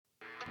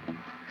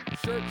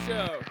Shirt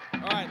Show.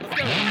 All right, let's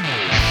go.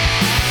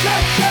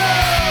 Shirt Show!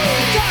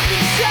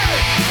 Talking shirt!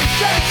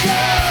 Shirt Show!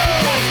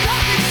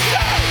 Talking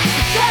shirt!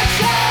 Shirt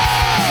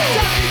Show!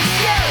 Talking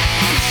shirt!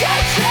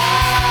 Shirt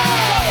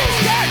Show!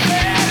 Shirt,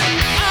 man!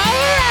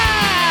 All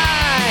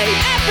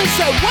right!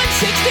 Episode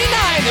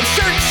 169 of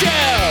Shirt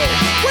Show.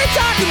 We're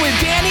talking with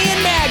Danny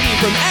and Maggie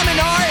from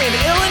M&R in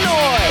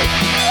Illinois.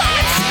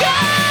 Let's go!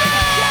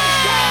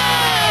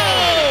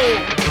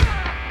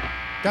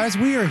 Guys,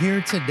 we are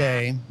here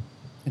today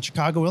in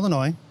Chicago,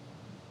 Illinois.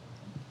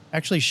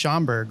 Actually,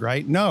 Schaumburg,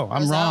 right? No,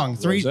 I'm wrong.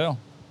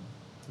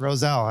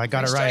 Roselle. I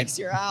got it right. Strikes,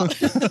 you're out.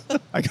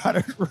 I got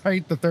it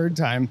right the third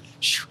time.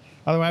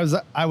 Otherwise,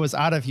 I was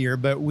out of here.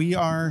 But we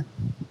are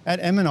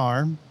at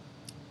M&R,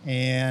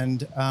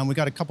 and we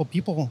got a couple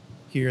people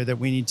here that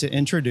we need to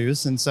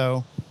introduce. And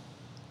so,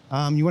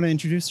 you want to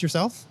introduce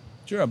yourself?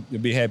 Sure,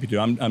 I'd be happy to.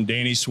 I'm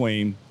Danny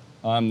Sweem.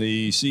 I'm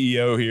the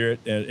CEO here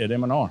at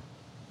M&R.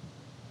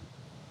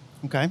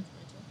 Okay.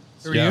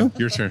 Who are Yeah, you?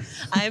 your turn.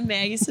 I'm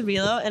Maggie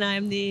Sabilo, and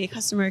I'm the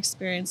customer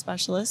experience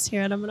specialist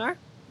here at M&R.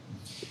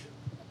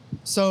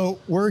 So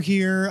we're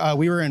here.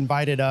 We were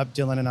invited up.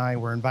 Dylan and I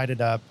were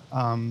invited up,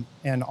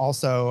 and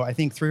also I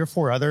think 3 or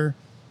 4 other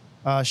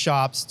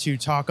shops to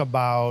talk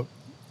about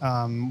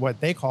what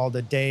they called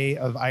a day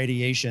of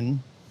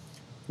ideation,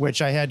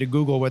 which I had to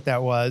Google what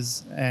that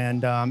was,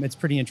 and it's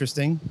pretty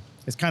interesting.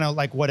 It's kind of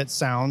like what it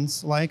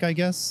sounds like, I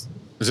guess.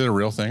 Is it a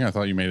real thing? I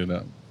thought you made it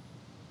up.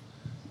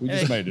 We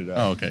just made it up.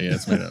 Oh, okay. Yeah,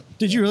 it's made up.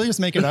 Did you really just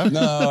make it up?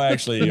 No,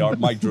 actually,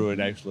 Mike Druid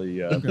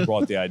actually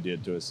brought the idea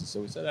to us. And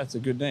so we said, that's a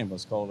good name.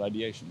 Let's call it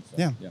ideation. So,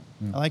 Yeah.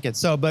 I like it.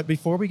 So, but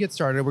before we get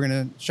started, we're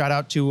going to shout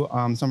out to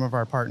some of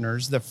our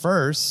partners. The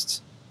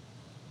first,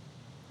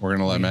 We're going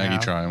to let Maggie Yeah.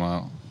 try them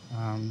out.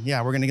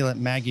 we're going to let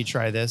Maggie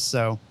try this.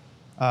 So,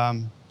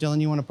 Dylan,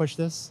 you want to push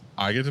this?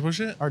 I get to push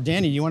it? Or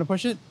Danny, you want to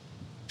push it?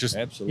 Just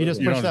Absolutely. You just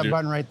You push don't have that to do it.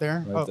 button right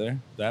there. Right there.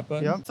 That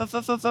button? Yep.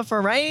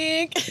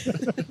 Frank.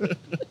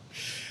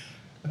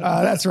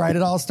 That's right.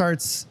 It all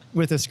starts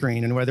with a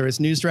screen. And whether it's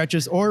new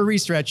stretches or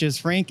restretches,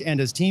 Frank and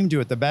his team do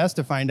it the best.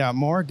 To find out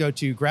more, go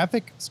to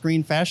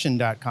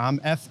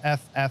graphicscreenfashion.com, F.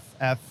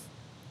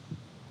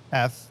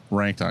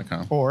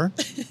 rank.com. Or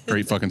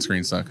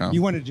Greatfuckingscreens.com.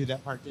 you wanted to do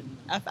that part, didn't you?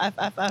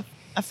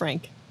 F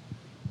Frank.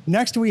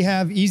 Next, we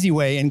have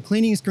EasyWay. And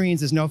cleaning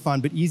screens is no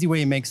fun, but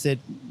EasyWay makes it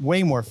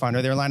way more fun.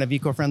 Their line of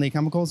eco-friendly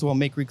chemicals will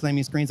make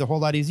reclaiming screens a whole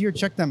lot easier.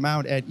 Check them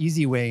out at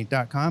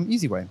easyway.com.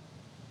 EasyWay.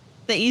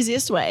 The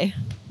easiest way.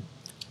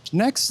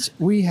 Next,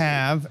 we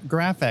have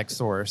Graphic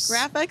Source.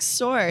 Graphics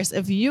Source.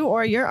 If you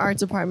or your art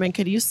department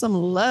could use some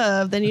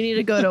love, then you need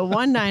to go to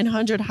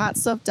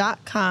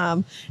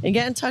 1-900-HOTStuff.com and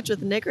get in touch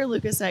with Nick or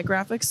Lucas at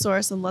Graphics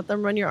Source and let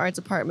them run your art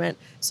department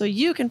so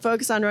you can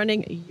focus on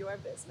running your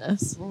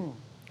business.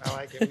 I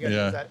like it. We got to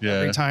Yeah, use that yeah,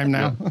 every time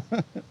now.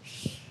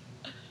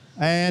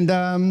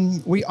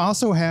 And we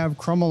also have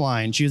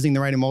Chromoline. Choosing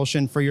the right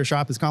emulsion for your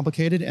shop is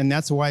complicated, and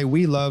that's why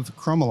we love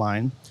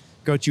Chromoline.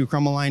 Go to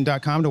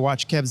chromoline.com to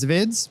watch Kev's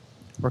vids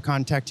or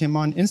contact him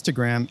on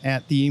Instagram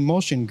at the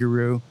Emulsion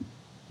Guru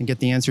and get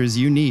the answers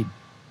you need.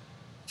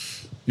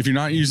 If you're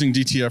not using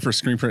DTF or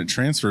screen print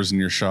transfers in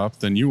your shop,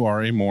 then you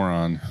are a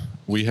moron.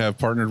 We have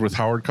partnered with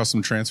Howard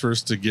Custom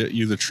Transfers to get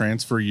you the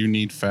transfer you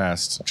need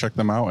fast. Check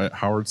them out at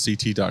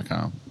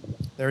howardct.com.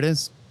 There it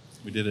is.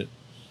 We did it.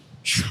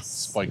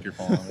 Spike your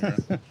phone over there.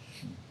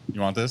 You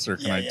want this, or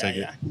can I take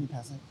it? Can you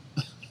pass it?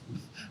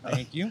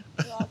 Thank you.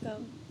 You're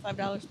welcome.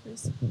 $5,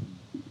 please.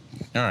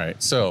 All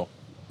right. So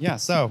Yeah,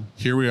 so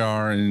here we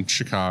are in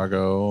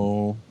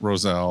Chicago,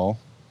 Roselle,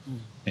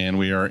 and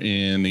we are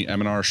in the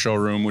M&R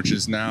showroom, which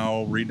is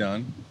now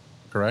redone,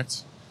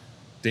 correct?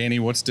 Danny,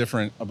 what's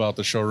different about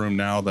the showroom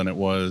now than it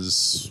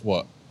was,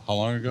 how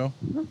long ago?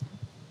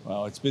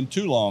 Well, it's been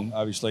too long.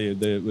 Obviously,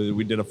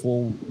 we did a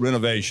full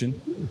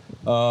renovation.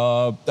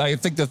 I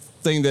think the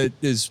thing that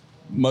is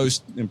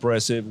most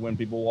impressive when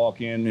people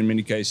walk in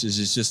many cases,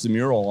 is just the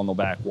mural on the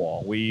back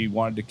wall. We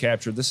wanted to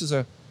capture, this is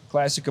a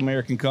classic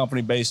American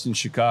company based in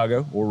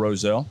Chicago or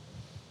Roselle.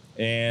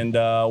 And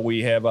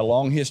we have a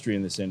long history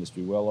in this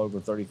industry, well over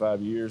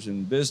 35 years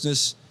in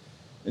business.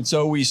 And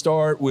so we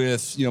start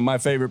with, my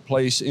favorite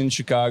place in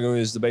Chicago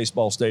is the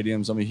baseball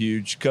stadiums. I'm a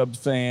huge Cubs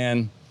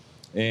fan.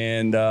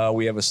 And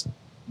we have a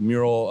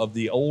mural of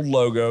the old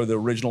logo, the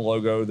original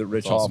logo that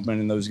Rich Hoffman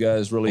and those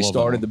guys really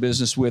started the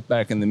business with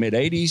back in the mid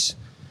 80s.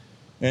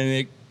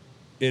 And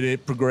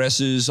it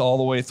progresses all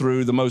the way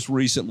through the most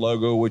recent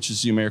logo, which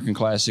is the American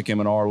Classic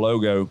M&R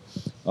logo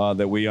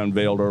that we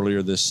unveiled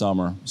earlier this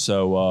summer.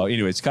 So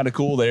anyway, it's kind of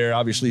cool there.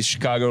 Obviously,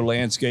 Chicago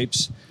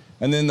landscapes.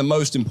 And then the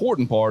most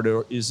important part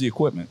is the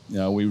equipment.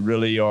 We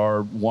really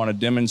want to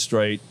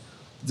demonstrate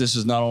this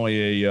is not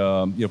only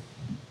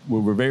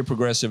we're very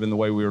progressive in the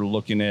way we're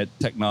looking at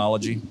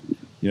technology.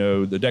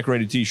 The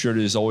decorated T-shirt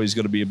is always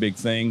going to be a big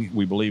thing.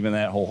 We believe in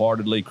that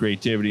wholeheartedly,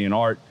 creativity and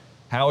art.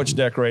 How it's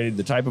decorated,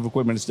 the type of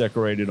equipment it's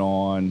decorated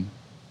on,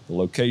 the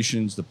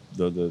locations,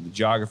 the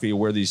geography of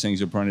where these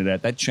things are printed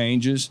at, that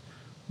changes.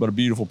 But a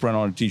beautiful print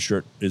on a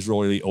T-shirt is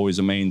really always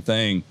a main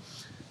thing.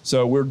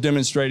 So we're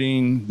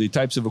demonstrating the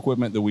types of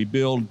equipment that we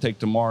build, take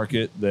to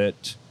market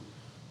that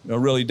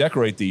really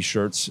decorate these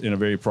shirts in a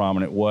very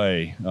prominent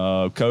way.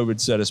 COVID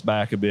set us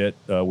back a bit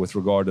with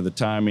regard to the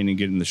timing and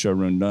getting the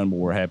showroom done, but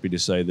we're happy to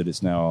say that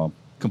it's now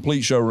a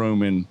complete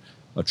showroom and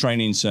a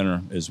training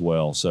center as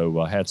well.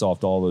 So hats off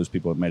to all those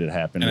people that made it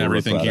happen. And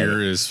everything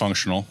here is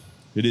functional.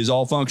 It is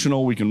all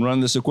functional. We can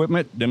run this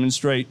equipment,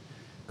 demonstrate.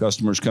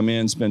 Customers come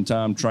in, spend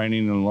time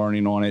training and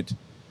learning on it.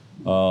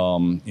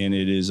 And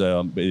it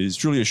is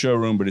truly a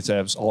showroom, but it's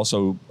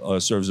also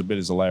serves a bit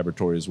as a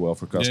laboratory as well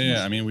for customers.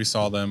 Yeah. I mean, we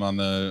saw them on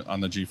the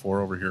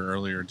G4 over here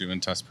earlier doing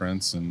test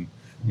prints, and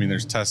I mean,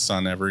 there's tests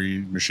on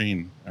every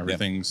machine.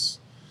 Everything's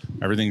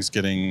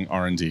getting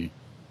R&D.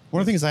 One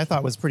of the things I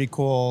thought was pretty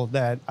cool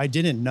that I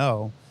didn't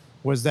know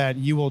was that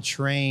you will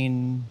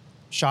train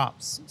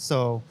shops.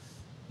 So,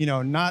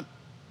 not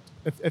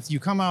if you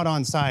come out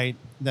on site,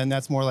 then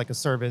that's more like a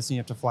service and you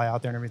have to fly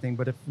out there and everything.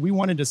 But if we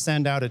wanted to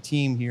send out a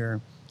team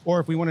here, or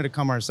if we wanted to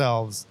come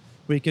ourselves,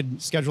 we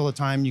could schedule a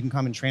time. You can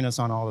come and train us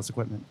on all this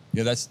equipment.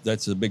 Yeah,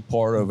 that's a big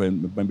part of,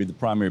 and maybe the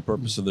primary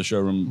purpose of the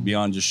showroom,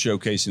 beyond just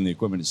showcasing the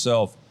equipment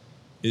itself,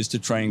 is to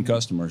train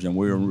customers. And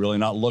we're really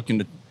not looking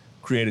to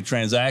create a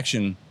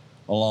transaction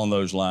along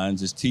those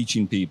lines. It's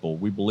teaching people.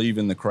 We believe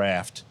in the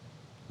craft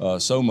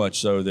so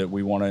much so that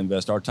we want to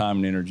invest our time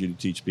and energy to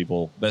teach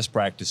people best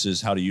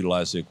practices, how to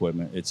utilize the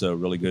equipment. It's a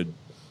really good,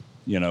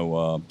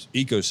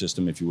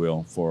 ecosystem, if you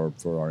will, for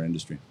our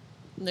industry.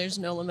 There's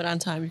no limit on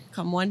time. You can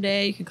come 1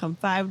 day, you can come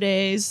 5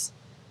 days,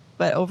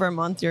 but over a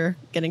month you're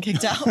getting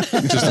kicked out.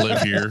 Just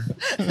live here.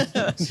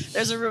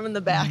 There's a room in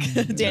the back,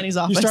 Danny's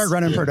office. You start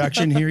running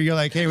production here. You're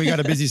like, hey, we got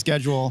a busy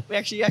schedule.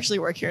 You actually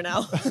work here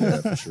now.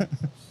 For sure.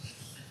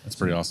 That's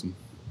pretty awesome.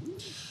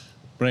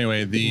 But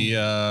anyway,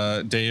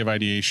 the day of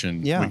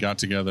ideation, Yeah. we got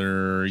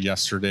together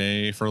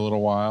yesterday for a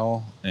little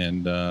while,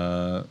 and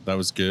that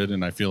was good.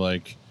 And I feel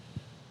like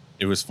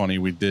it was funny.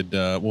 We did,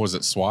 what was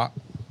it, SWAT?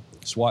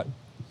 SWAT.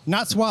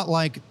 Not SWAT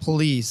like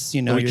police, We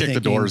you're kicked the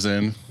thinking- doors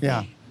in,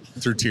 Yeah.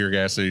 threw tear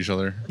gas at each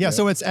other. Yeah,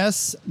 so it's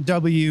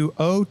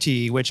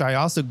SWOT, which I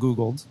also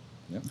Googled.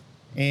 Yep.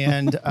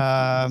 And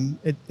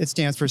it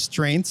stands for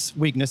strengths,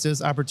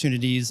 weaknesses,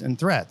 opportunities, and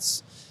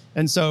threats.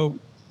 And so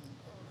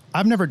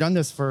I've never done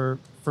this for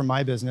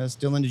my business.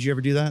 Dylan, did you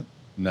ever do that?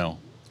 No.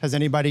 Has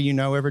anybody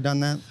ever done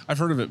that? I've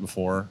heard of it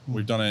before.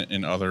 We've done it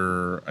in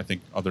other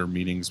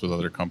meetings with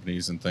other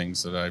companies and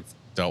things that I've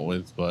dealt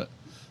with, but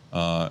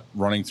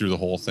running through the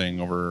whole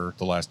thing over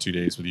the last 2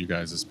 days with you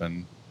guys has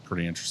been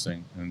pretty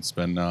interesting, and it's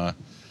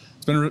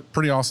been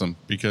pretty awesome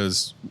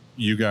because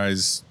you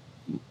guys,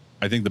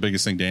 I think the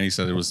biggest thing Danny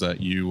said was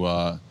that you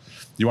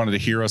wanted to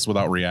hear us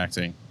without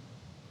reacting.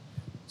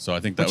 So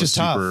I think that Which was is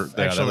tough, super. Yeah,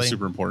 that actually. was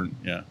super important.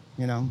 Yeah.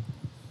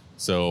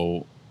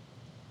 So,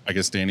 I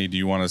guess Danny, do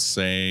you want to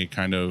say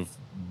kind of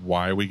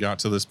why we got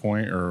to this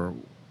point, or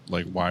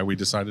like why we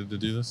decided to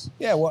do this?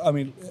 Yeah, well, I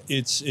mean,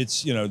 it's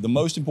the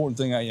most important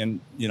thing.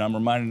 I'm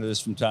reminded of this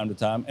from time to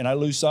time, and I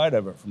lose sight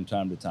of it from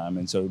time to time,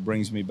 and so it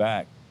brings me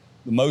back.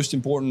 The most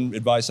important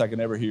advice I can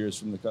ever hear is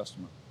from the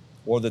customer,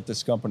 or that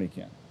this company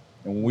can.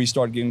 And when we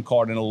start getting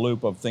caught in a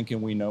loop of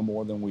thinking we know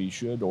more than we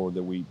should, or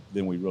than we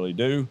really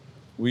do,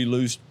 we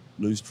lose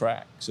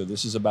track. So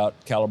this is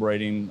about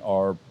calibrating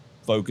our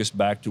focus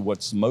back to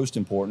what's most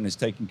important, is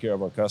taking care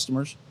of our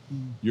customers,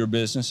 your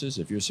businesses.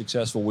 If you're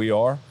successful, we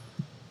are.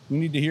 We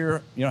need to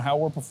hear, how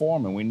we're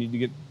performing. We need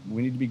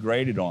to be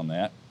graded on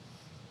that.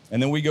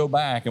 And then we go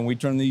back and we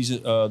turn these,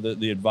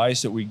 the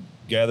advice that we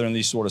gather in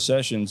these sort of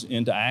sessions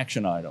into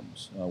action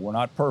items. We're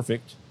not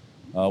perfect.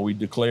 We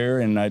declare,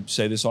 and I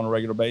say this on a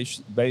regular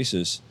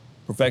basis,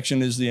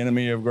 perfection is the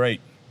enemy of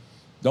great.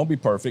 Don't be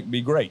perfect, be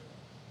great.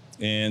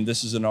 And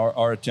this is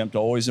our attempt to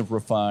always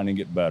refine and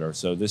get better.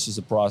 So this is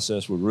a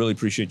process. We really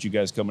appreciate you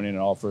guys coming in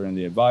and offering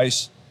the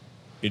advice.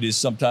 It is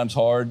sometimes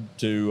hard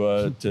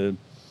to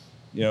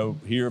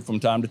hear from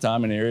time to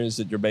time in areas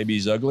that your baby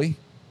is ugly,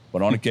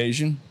 but on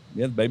occasion,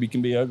 the baby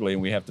can be ugly,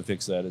 and we have to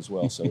fix that as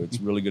well. So it's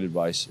really good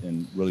advice,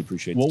 and really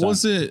appreciate the time.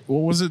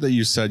 What was it that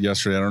you said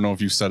yesterday? I don't know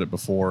if you said it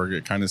before.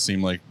 It kind of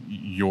seemed like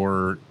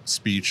your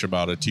speech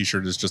about a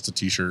T-shirt is just a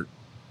T-shirt.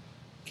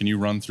 Can you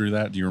run through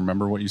that? Do you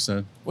remember what you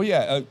said? Well,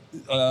 yeah,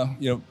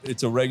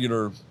 it's a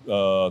regular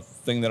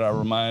thing that I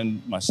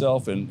remind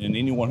myself and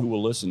anyone who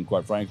will listen,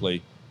 quite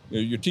frankly.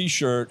 Your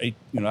T-shirt,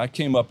 I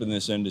came up in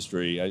this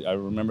industry. I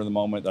remember the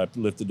moment I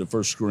lifted the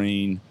first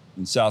screen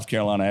in South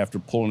Carolina after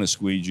pulling a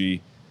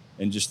squeegee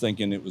and just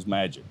thinking it was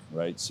magic,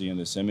 right? Seeing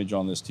this image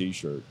on this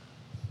T-shirt.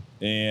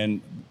 And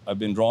I've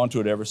been drawn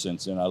to it ever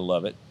since, and I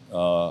love it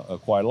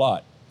quite a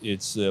lot.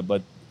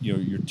 But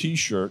your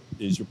T-shirt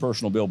is your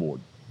personal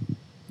billboard.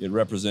 It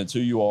represents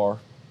who you are.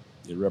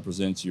 It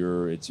represents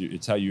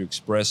it's how you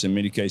express, in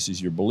many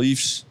cases, your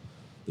beliefs,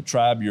 the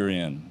tribe you're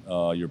in,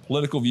 your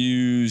political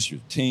views,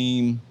 your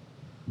team,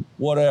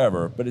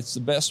 whatever. But it's the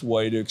best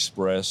way to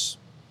express,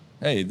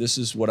 hey, this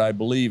is what I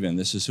believe in.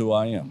 This is who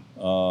I am.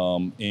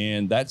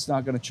 And that's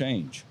not going to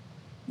change.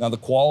 Now, the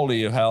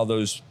quality of how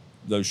those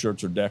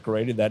shirts are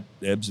decorated, that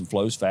ebbs and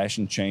flows.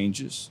 Fashion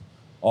changes.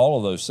 all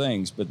of those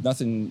things. But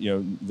nothing,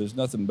 there's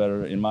nothing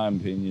better, in my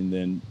opinion,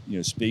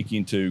 than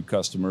speaking to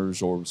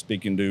customers or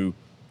speaking to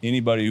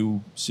anybody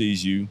who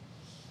sees you,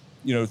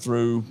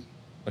 through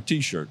a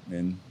T-shirt.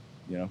 And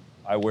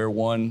I wear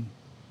one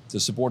to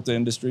support the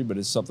industry, but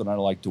it's something I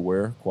like to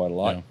wear quite a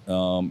lot.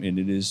 Yeah. And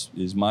it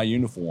is my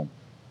uniform.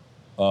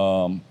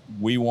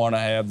 We want to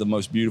have the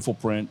most beautiful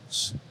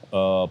prints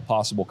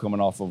possible coming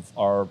off of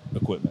our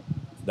equipment.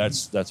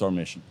 That's our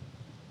mission.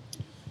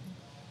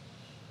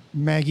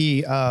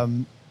 Maggie,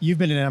 you've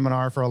been in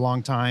M&R for a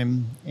long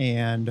time,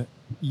 and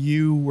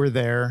you were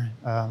there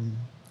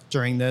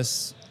during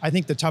this. I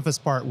think the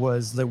toughest part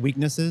was the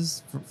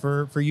weaknesses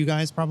for you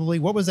guys, probably.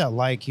 What was that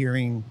like,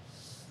 hearing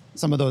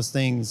some of those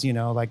things,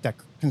 like that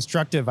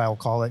constructive, I'll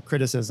call it,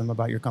 criticism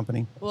about your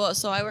company? Well,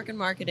 so I work in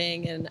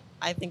marketing, and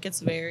I think it's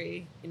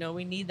very,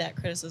 we need that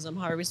criticism.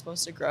 How are we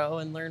supposed to grow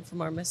and learn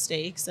from our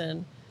mistakes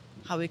and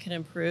how we can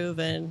improve?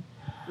 And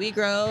we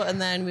grow, and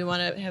then we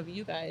want to have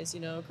you guys,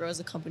 grow as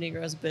a company,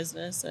 grow as a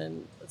business.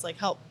 And it's like,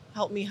 help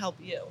me help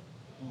you,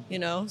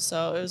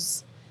 So it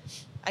was,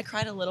 I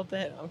cried a little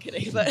bit. I'm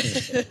kidding, but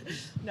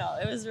no,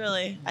 it was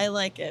really, I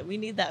like it. We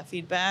need that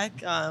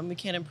feedback. We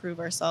can't improve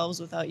ourselves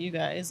without you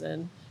guys,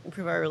 and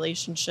improve our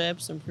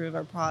relationships, improve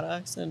our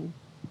products and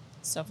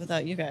stuff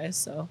without you guys.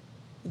 So,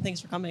 and thanks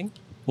for coming.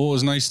 Well, it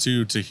was nice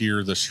too to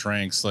hear the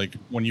strengths. Like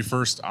when you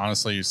first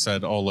honestly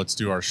said, "Oh, let's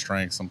do our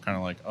strengths," I'm kind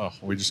of like, "Oh,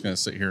 we're just gonna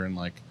sit here and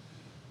like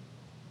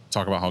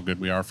talk about how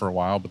good we are for a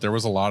while." But there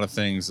was a lot of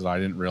things that I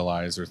didn't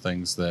realize, or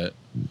things that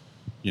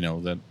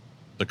that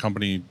the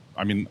company.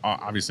 I mean,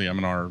 obviously,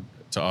 M&R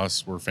to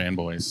us, we're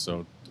fanboys.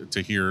 So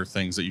to hear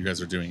things that you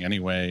guys are doing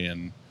anyway,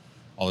 and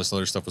all this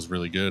other stuff was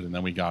really good. And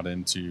then we got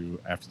into,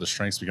 after the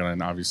strengths, we got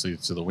in obviously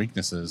to the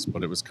weaknesses,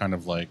 but it was kind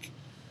of like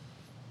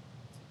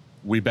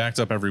we backed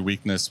up every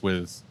weakness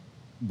with,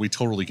 we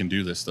totally can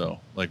do this though.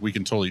 Like we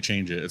can totally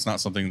change it. It's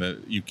not something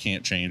that you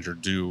can't change or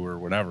do or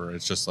whatever.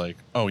 It's just like,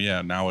 oh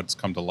yeah, now it's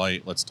come to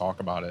light. Let's talk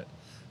about it.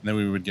 And then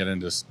we would get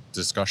into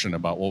discussion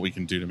about what we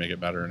can do to make it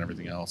better and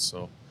everything else.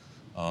 So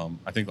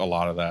I think a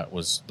lot of that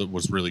was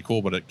really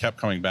cool, but it kept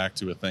coming back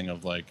to a thing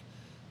of like,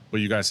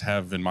 well, you guys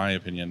have, in my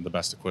opinion, the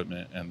best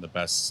equipment and the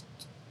best,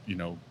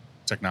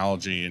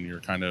 technology, and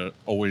you're kind of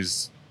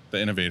always the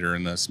innovator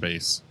in this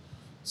space.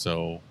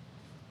 So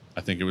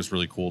I think it was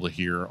really cool to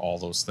hear all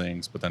those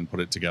things, but then put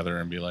it together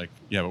and be like,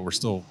 yeah, but we're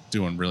still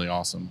doing really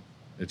awesome.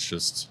 It's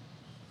just,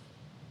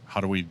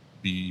 how do we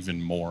be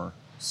even more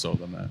so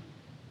than that?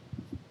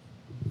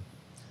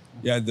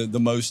 Yeah, the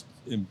most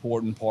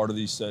important part of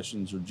these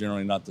sessions are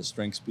generally not the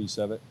strengths piece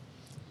of it.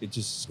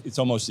 It's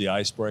almost the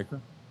icebreaker.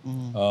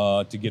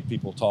 Mm-hmm. To get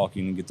people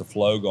talking and get the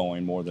flow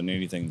going more than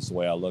anything. Is the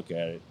way I look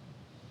at it.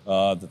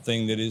 The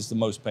thing that is the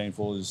most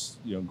painful is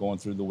going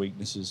through the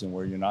weaknesses and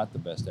where you're not the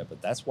best at.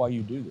 But that's why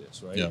you do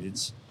this, right? Yep.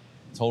 It's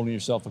holding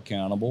yourself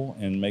accountable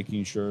and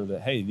making sure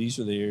that, hey, these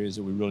are the areas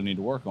that we really need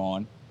to work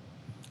on.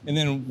 And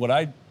then what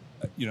I,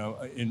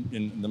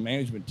 in the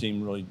management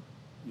team really,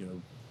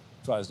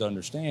 tries to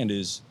understand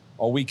is,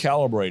 are we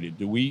calibrated?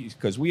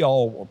 Because we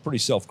all are pretty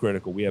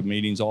self-critical. We have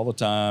meetings all the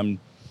time.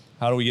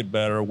 How do we get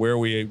better? Where are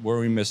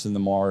we missing the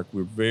mark?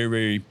 We're very,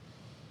 very,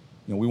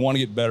 we want to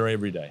get better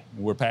every day,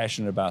 and we're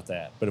passionate about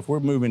that. But if we're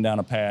moving down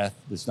a path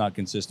that's not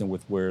consistent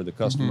with where the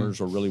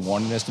customers are really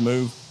wanting us to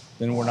move,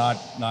 then we're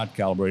not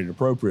calibrated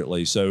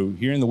appropriately. So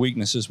hearing the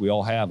weaknesses, we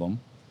all have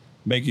them,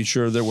 making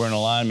sure that we're in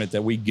alignment,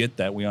 that we get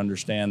that, we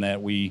understand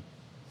that, we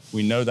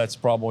know that's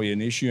probably an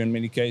issue in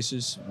many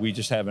cases. We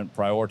just haven't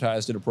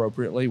prioritized it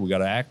appropriately. We got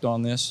to act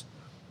on this.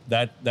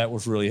 That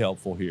was really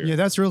helpful here. Yeah,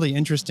 that's really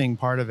interesting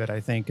part of it, I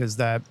think, is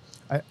that,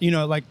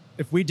 like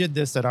if we did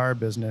this at our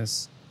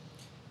business,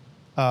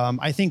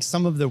 I think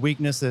some of the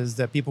weaknesses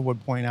that people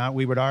would point out,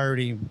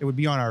 it would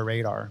be on our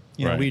radar.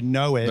 Right. We'd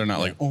know it. They're not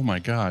like, oh my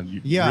God.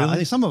 Yeah, really? I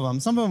think some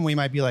of them we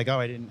might be like, oh,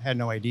 had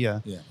no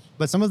idea. Yeah.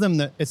 But some of them,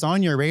 it's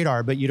on your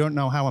radar, but you don't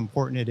know how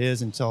important it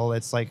is until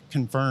it's like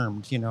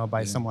confirmed,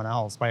 by someone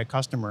else, by a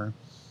customer.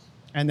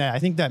 And I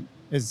think that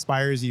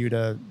inspires you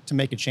to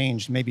make a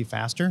change, maybe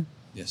faster.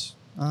 Yes.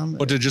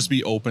 But to just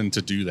be open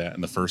to do that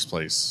in the first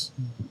place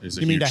is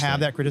a You mean to huge have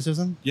thing. that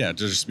criticism? Yeah, to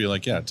just be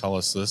like, yeah, tell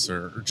us this,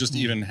 or just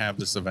even have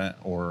this event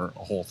or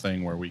a whole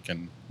thing where we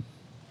can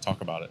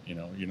talk about it.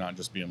 You're not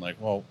just being like,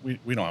 well,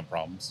 we don't have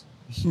problems.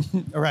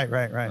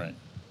 Right.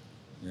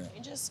 Yeah.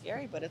 Change is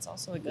scary, but it's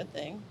also a good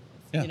thing.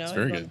 Yeah, it's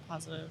very go in good. a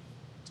positive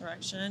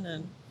direction,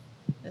 and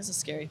it is a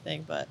scary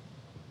thing, but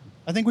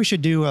I think we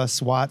should do a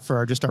SWOT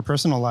for just our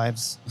personal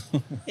lives.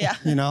 yeah.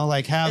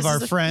 Like have This our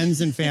is a-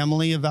 friends and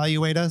family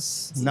evaluate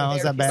us. No,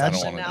 is that I bad?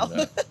 don't want to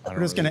do that. We're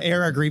just going to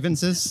air our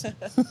grievances.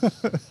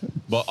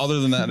 But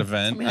other than that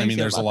event, Tell me how you feel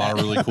there's a about lot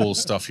that. of really cool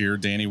stuff here.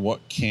 Danny,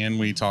 what can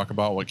we talk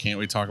about? What can't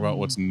we talk about?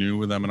 What's new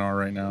with M&R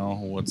right now?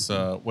 What's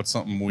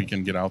something we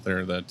can get out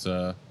there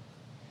that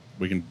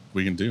we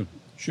can do?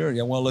 Sure.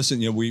 Yeah. Well, listen,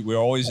 we're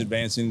always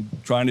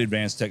trying to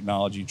advance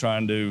technology,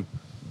 trying to,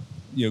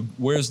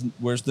 where's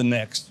the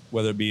next,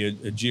 whether it be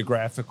a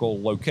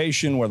geographical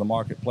location where the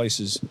marketplace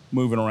is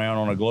moving around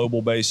on a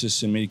global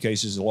basis. In many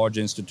cases, the large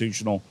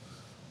institutional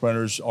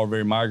printers are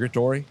very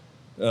migratory.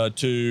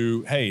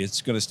 to, hey,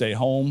 it's going to stay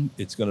home.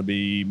 It's going to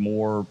be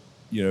more,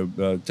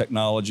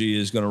 technology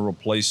is going to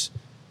replace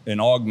and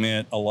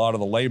augment a lot of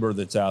the labor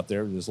that's out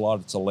there. There's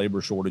lots of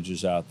labor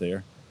shortages out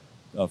there.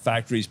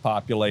 Factories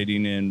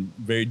populating in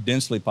very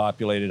densely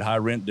populated high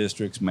rent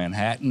districts,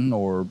 Manhattan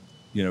or,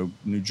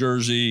 New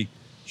Jersey,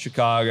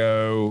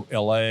 Chicago,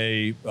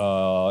 LA,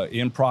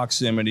 in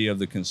proximity of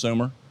the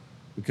consumer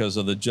because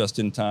of the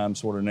just-in-time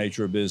sort of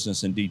nature of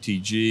business and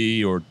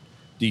DTG or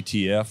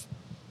DTF.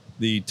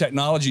 The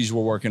technologies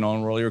we're working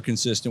on really are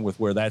consistent with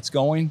where that's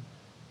going.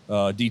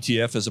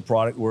 DTF is a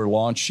product we're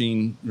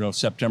launching,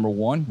 September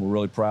 1. We're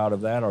really proud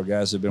of that. Our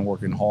guys have been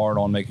working hard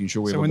on making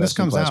sure we have a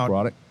best-in-class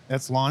product.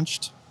 That's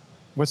launched.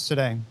 What's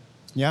today?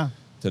 Yeah.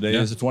 Today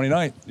is the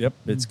 29th. Yep,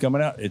 it's coming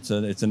out. It's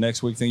a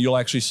next week thing. You'll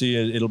actually see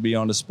it. It'll be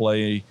on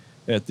display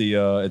at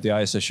the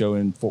ISS show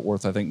in Fort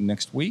Worth, I think,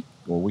 next week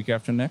or week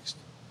after next.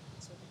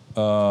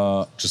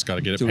 Just got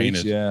to get it 2 painted.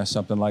 weeks, yeah,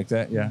 something like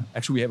that. Yeah,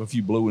 actually, we have a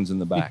few blue ones in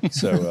the back,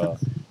 so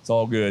it's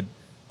all good.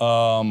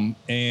 So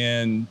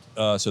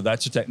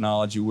that's a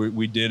technology.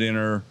 We did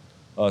enter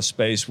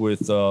space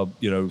with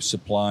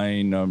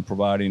supplying,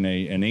 providing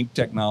an ink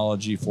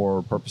technology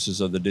for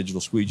purposes of the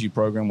digital squeegee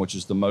program, which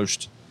is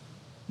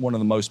one of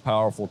the most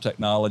powerful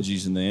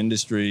technologies in the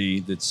industry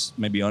that's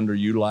maybe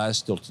underutilized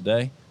still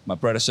today. My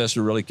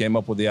predecessor really came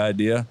up with the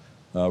idea,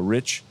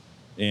 Rich,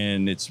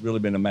 and it's really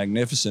been a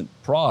magnificent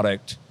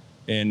product.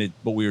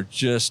 But we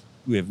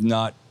have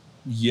not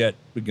yet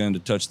begun to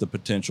touch the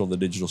potential of the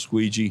digital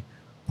squeegee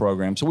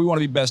program. So we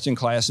want to be best in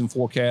class in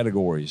 4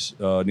 categories.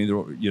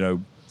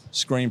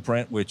 Screen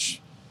print,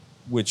 which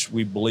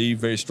we believe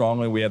very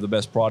strongly we have the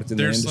best product in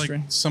the industry.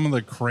 There's like some of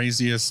the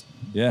craziest,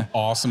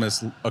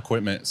 awesomest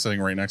equipment sitting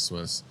right next to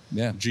us.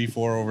 Yeah. G4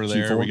 over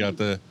there. G4. We got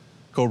the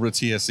Cobra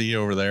TSE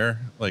over there.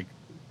 Like,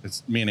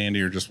 it's me and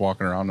Andy are just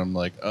walking around. I'm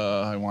like,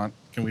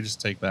 can we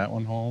just take that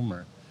one home,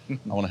 or I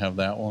want to have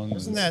that one?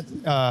 Isn't that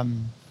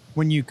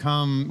when you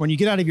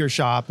get out of your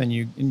shop and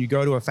you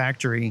go to a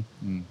factory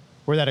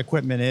where that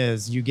equipment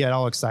is, you get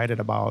all excited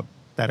about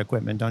that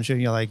equipment, don't you?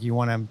 You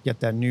want to get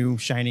that new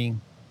shiny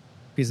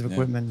piece of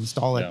equipment,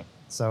 install it. Yeah.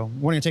 So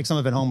we're going to take some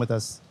of it home with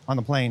us on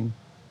the plane.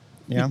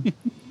 Yeah.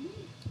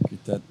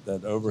 Get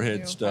that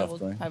overhead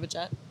stuff, right? Private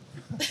jet.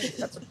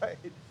 That's right.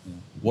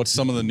 What's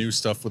some of the new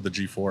stuff with the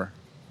G4?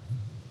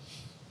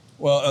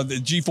 Well, the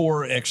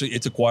G4, actually,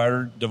 it's a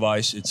quieter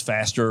device. It's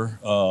faster.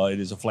 It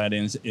is a flat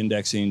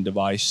indexing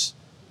device.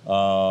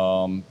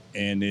 And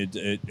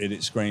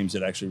it screams.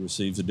 It actually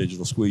receives a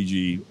digital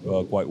squeegee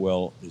quite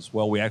well as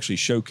well. We actually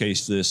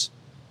showcased this.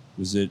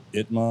 Was it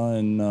ITMA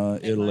in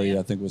Italy? yeah.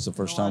 I think was the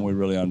first time we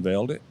really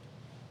unveiled it.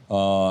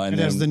 And it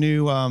has the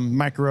new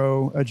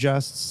micro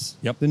adjusts.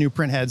 Yep. The new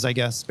print heads, I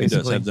guess. It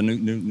Basically, does have the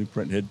new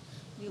print head.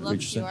 We love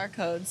QR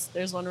codes.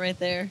 There's one right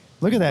there.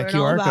 Look at that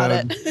Learn all QR about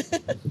code.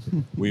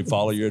 it. We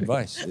follow your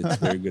advice. It's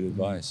very good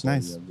advice.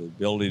 Nice. The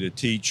ability to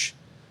teach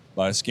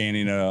by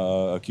scanning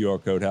a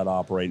QR code how to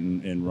operate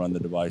and run the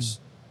device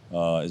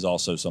is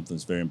also something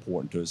that's very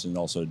important to us, and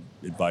also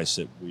advice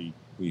that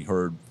we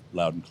heard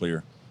loud and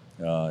clear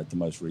at the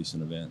most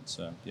recent event.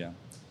 So yeah,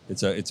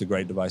 it's a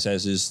great device,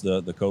 as is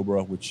the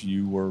Cobra, which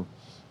you were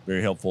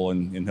very helpful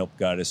and helped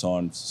guide us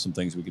on some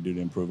things we could do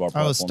to improve our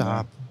platform. Oh,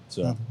 stop.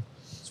 So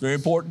it's very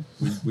important.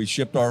 We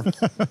shipped our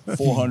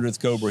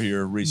 400th Cobra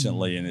here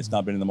recently, and it's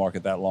not been in the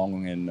market that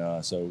long,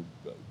 and so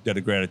debt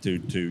of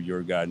gratitude to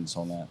your guidance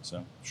on that.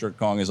 So Shirt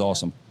Kong is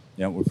awesome.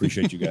 Yeah, we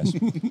appreciate you guys.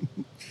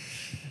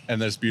 And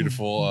there's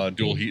beautiful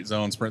dual heat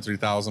zone Sprint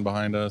 3000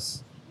 behind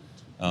us.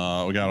 We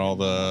got all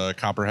the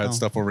Copperhead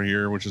stuff over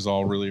here, which is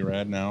all really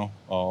rad now,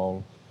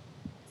 all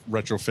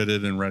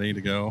retrofitted and ready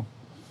to go.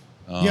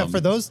 Yeah, for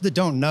those that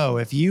don't know,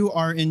 if you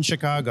are in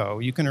Chicago,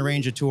 you can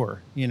arrange a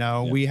tour.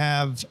 We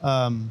have,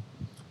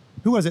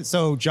 who was it?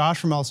 So Josh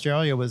from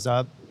Australia was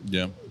up.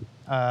 Yeah.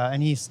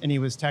 And he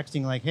was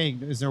texting like, "Hey,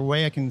 is there a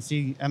way I can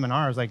see M&R?"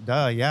 I was like,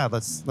 "Duh, yeah,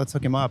 let's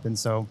hook him up." And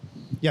so,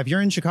 yeah, if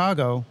you're in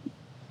Chicago,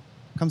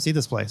 come see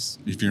this place.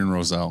 If you're in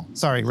Roselle.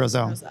 Sorry,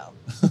 Roselle. Roselle.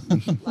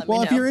 Let Well,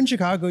 me if know. you're in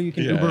Chicago, you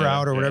can Uber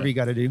out or whatever you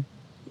got to do.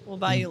 We'll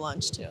buy you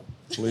lunch too.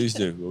 Please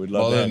do. We'd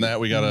love Other than that,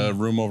 we got a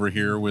room over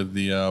here with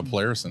the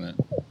Polaris in it.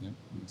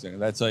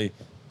 Exactly.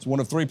 It's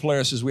one of 3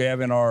 Polarises we have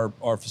in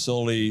our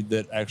facility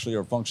that actually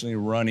are functionally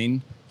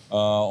running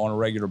on a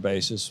regular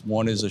basis.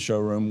 One is a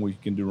showroom. We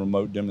can do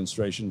remote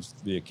demonstrations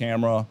via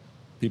camera.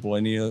 People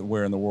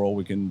anywhere in the world,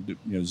 we can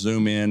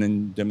zoom in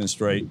and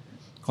demonstrate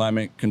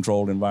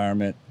climate-controlled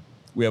environment.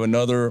 We have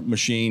another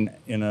machine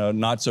in a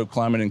not so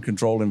climate and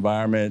controlled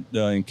environment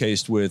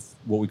encased with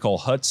what we call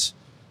huts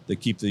that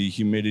keep the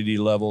humidity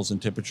levels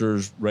and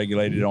temperatures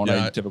regulated on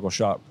a typical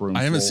shop room.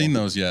 I haven't floor. seen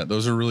those yet.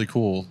 Those are really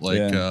cool.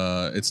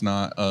 It's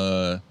not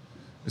a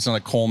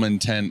Coleman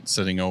tent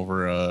sitting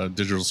over a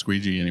digital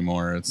squeegee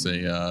anymore. It's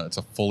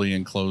a fully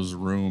enclosed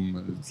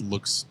room. It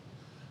looks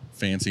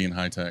fancy and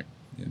high tech.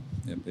 Yeah.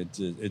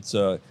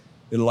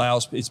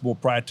 It's more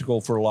practical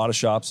for a lot of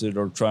shops that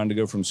are trying to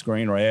go from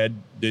screen or add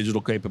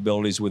digital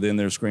capabilities within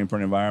their screen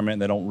print environment.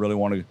 They don't really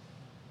want to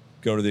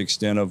go to the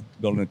extent of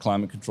building a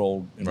climate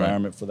controlled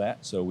environment for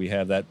that. So we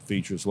have that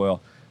feature as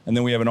well. And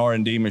then we have an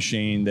R&D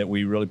machine that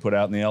we really put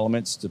out in the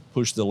elements to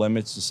push the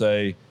limits to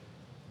say,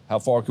 how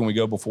far can we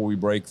go before we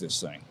break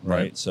this thing,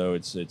 right? So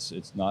it's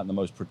not in the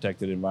most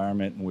protected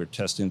environment, and we're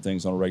testing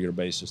things on a regular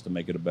basis to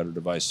make it a better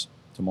device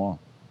tomorrow.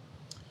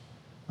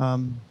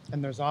 And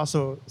there's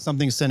also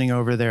something sitting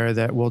over there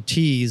that we'll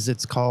tease.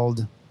 It's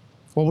called,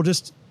 well, we'll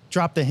just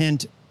drop the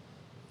hint,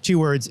 2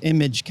 words,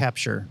 image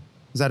capture.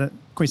 Is that it?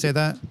 Can we say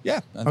that?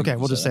 Yeah. Okay,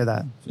 we'll just say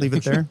that. Leave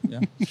it there.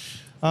 Yeah.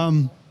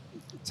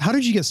 So how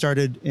did you get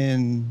started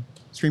in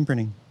screen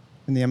printing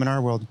in the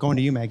M&R world? Going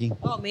to you, Maggie.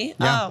 Oh, me?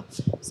 Yeah. Oh,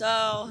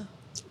 so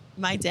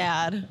my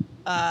dad,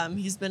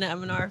 he's been at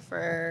M&R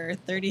for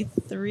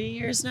 33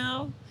 years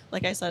now.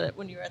 Like I said,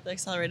 when you were at the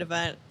Accelerate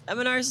event,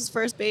 M&R is his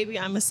first baby.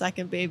 I'm a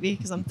second baby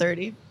because I'm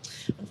 30,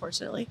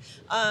 unfortunately.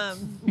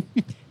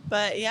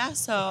 But yeah,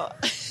 so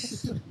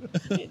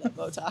I need that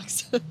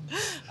Botox.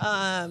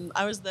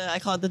 I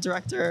call it the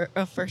director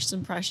of first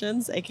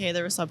impressions, aka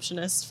the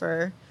receptionist,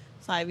 for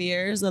 5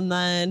 years, and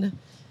then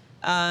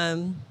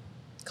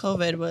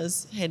COVID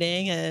was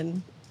hitting,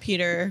 and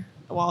Peter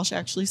Walsh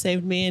actually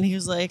saved me, and he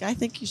was like, I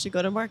think you should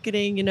go to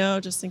marketing,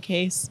 just in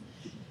case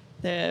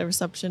the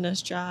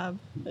receptionist job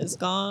is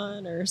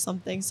gone or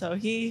something. So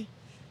he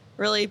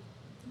really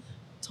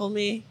told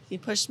me, he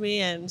pushed me,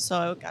 and so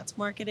I got to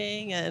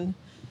marketing, and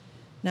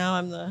now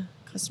I'm the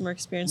customer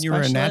experience You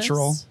were a specialist.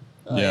 natural.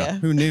 Oh, Yeah. yeah.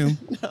 Who knew?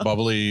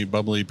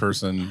 bubbly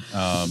person.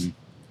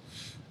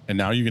 And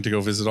now you get to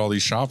go visit all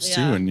these shops Yeah.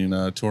 too,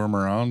 and tour them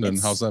around. And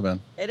It's- how's that been?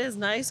 It is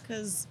nice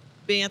because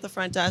being at the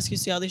front desk, you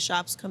see all these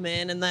shops come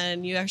in, and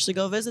then you actually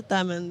go visit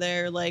them, and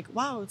they're like,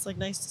 wow, it's like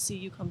nice to see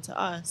you come to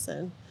us.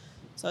 And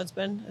so it's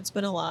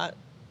been a lot.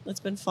 It's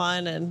been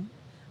fun, and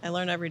I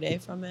learn every day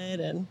from it,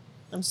 and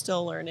I'm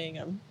still learning.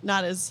 I'm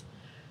not as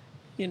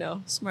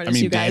smart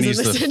as you guys in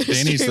this industry.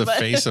 Danny's the but-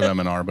 face of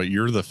M&R, but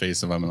you're the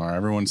face of M&R.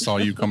 Everyone saw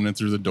you coming in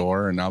through the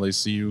door, and now they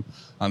see you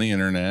on the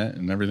internet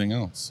and everything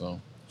else.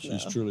 So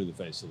She's No. truly the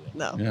face of it.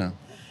 No, yeah.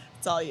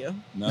 it's all you.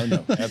 No,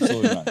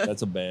 absolutely not.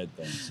 That's a bad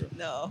thing. So.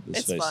 No, This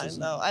it's face fun is-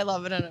 though. I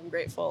love it, and I'm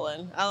grateful,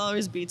 and I'll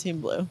always be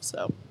Team Blue.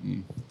 So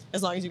Mm.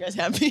 as long as you guys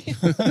have me.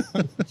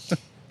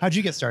 How'd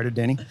you get started,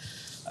 Danny?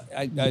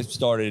 I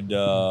started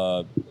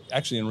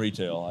actually in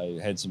retail.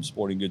 I had some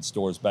sporting goods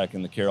stores back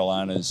in the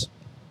Carolinas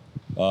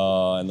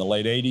in the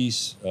late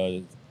 80s.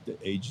 The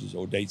ages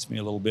or dates me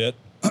a little bit.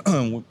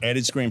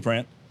 Added screen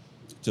print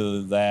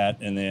to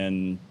that, and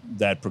then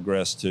that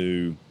progressed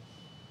to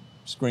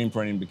screen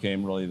printing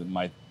became really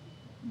my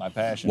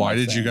passion. Why my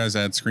did you thing. guys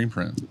add screen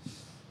print?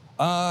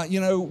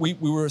 We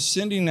were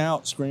sending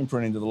out screen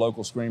printing to the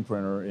local screen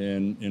printer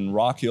in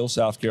Rock Hill,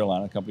 South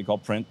Carolina, a company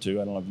called Print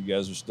 2. I don't know if you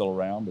guys are still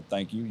around, but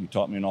thank you. You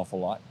taught me an awful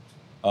lot.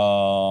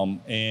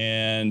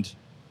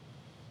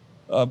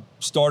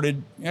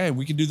 Started, hey,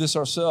 we could do this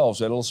ourselves.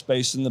 We had a little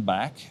space in the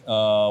back.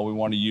 We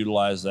wanted to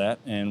utilize that,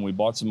 and we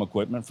bought some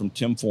equipment from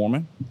Tim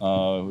Foreman,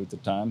 who at the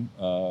time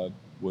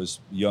was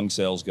a young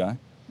sales guy,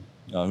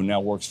 who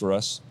now works for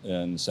us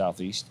in the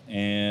Southeast,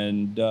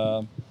 and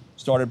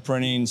started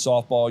printing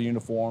softball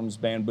uniforms,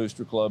 band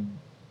booster club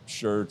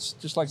shirts,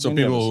 just like So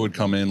many of people us. who would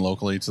come in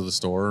locally to the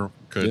store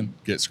could Yeah.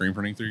 get screen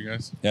printing through you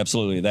guys?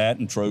 Absolutely, that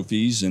and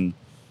trophies and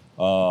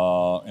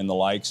the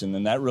likes, and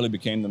then that really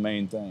became the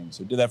main thing.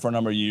 So did that for a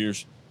number of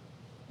years.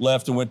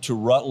 Left and went to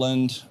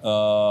Rutland.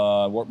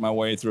 Worked my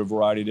way through a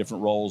variety of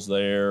different roles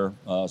there.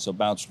 So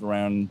bounced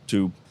around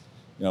to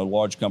a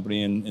large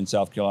company in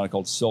South Carolina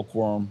called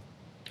Silkworm.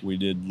 We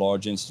did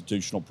large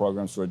institutional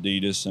programs for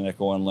Adidas and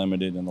Echo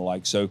Unlimited and the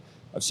like. So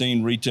I've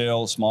seen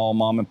retail, small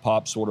mom and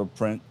pop sort of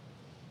print,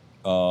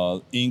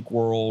 ink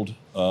world,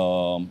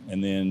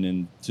 and then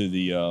into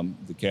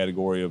the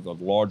category of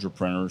larger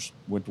printers.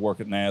 Went to work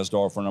at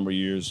NASDAR for a number of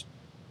years.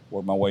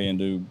 Worked my way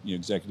into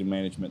executive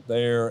management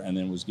there, and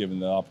then was given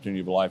the opportunity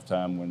of a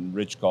lifetime when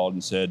Rich called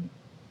and said,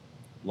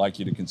 "Like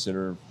you to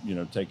consider,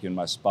 taking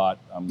my spot."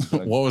 I'm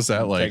gonna What was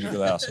that like? Take it to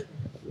the house.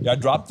 Yeah, I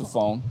dropped the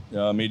phone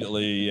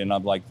immediately, and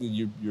I'm like,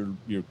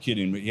 "You're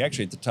kidding me."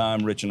 Actually, at the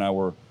time, Rich and I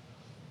were,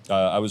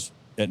 I was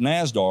at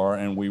NASDAR,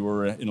 and we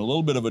were in a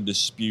little bit of a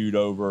dispute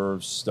over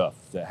stuff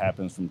that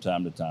happens from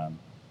time to time.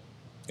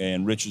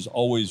 And Rich is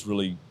always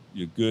really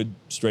good,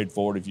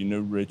 straightforward. If you know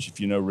Rich,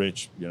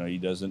 he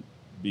doesn't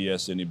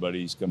BS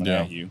anybody. He's coming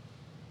Yeah. at you.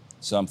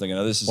 So I'm thinking,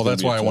 this is. Well, gonna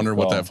that's be a why I tough wondered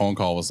what call. that phone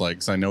call was like,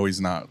 because I know he's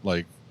not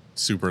like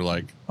super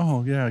like,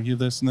 oh yeah, you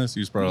this and this.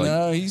 He's probably like,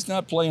 No, he's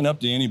not playing up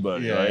to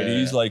anybody, Yeah, right? yeah,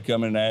 He's yeah. like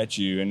coming at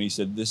you, and he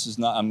said,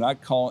 I'm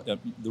not calling.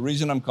 The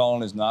reason I'm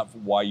calling is not for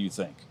why you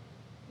think.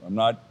 I'm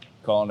not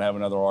calling to have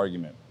another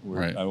argument.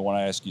 Right. I want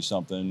to ask you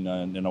something,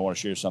 and I want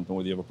to share something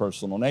with you of a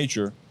personal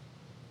nature.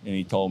 And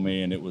he told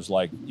me, and it was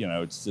like,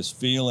 it's this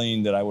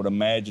feeling that I would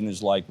imagine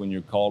is like when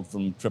you're called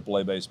from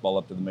AAA baseball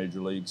up to the major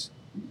leagues.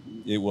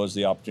 It was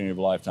the opportunity of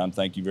a lifetime.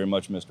 Thank you very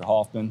much, Mr.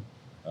 Hoffman.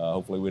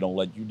 Hopefully we don't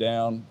let you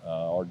down.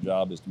 Our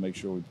job is to make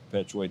sure we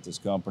perpetuate this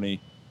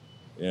company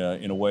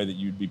in a way that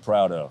you'd be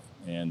proud of.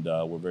 And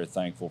we're very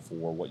thankful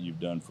for what you've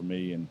done for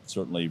me, and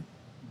certainly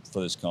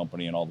for this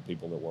company and all the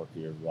people that work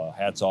here.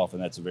 Hats off,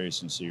 and that's a very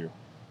sincere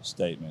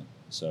statement.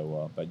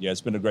 So, but yeah,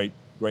 it's been a great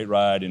great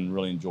ride and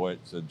really enjoy it.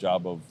 It's the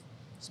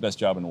best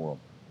job in the world.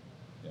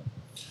 Yeah.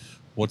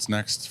 What's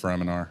next for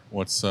M&R?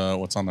 What's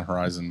on the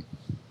horizon?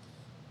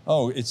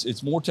 Oh,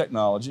 it's more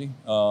technology.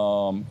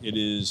 It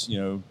is,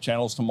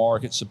 channels to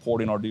market,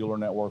 supporting our dealer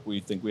network.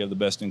 We think we have the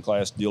best in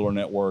class dealer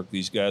network.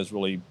 These guys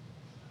really,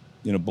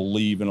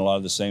 believe in a lot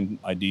of the same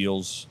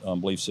ideals,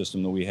 belief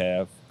system that we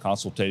have.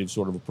 Consultative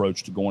sort of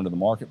approach to going to the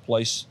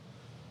marketplace.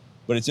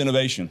 But it's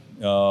innovation.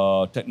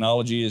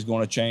 Technology is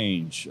going to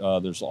change.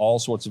 There's all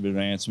sorts of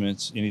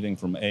advancements, anything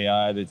from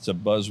AI that's a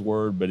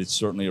buzzword, but it's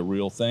certainly a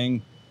real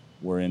thing.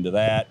 We're into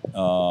that.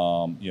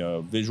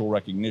 Visual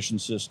recognition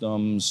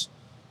systems,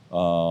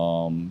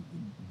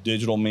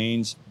 digital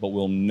means, but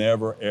we'll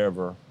never,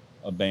 ever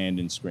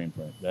abandon screen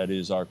print. That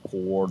is our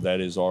core.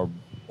 That is our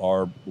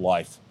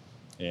life.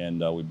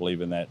 And we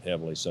believe in that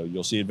heavily. So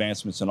you'll see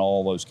advancements in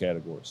all those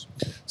categories.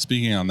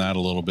 Speaking on that a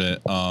little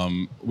bit,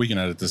 we can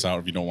edit this out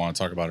if you don't want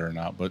to talk about it or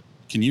not, but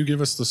can you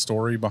give us the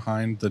story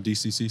behind the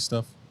DCC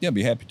stuff? Yeah, I'd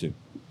be happy to.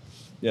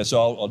 Yeah,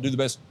 so I'll do the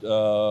best.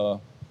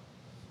 I'll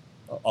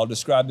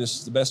describe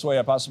this the best way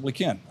I possibly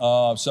can.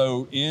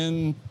 So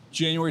in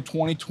January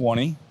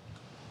 2020,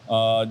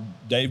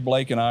 Dave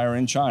Blake and I are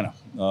in China.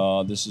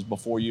 This is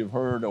before you've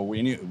heard, or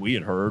we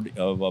had heard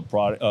of a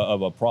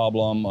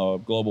problem, a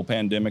global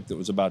pandemic that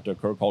was about to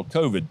occur called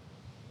COVID.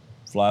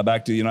 Fly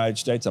back to the United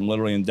States. I'm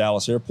literally in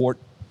Dallas Airport,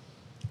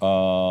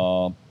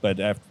 and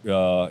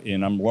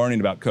I'm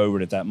learning about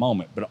COVID at that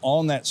moment. But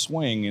on that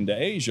swing into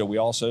Asia, we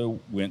also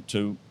went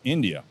to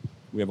India.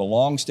 We have a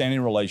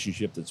long-standing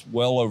relationship that's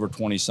well over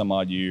 20 some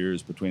odd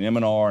years between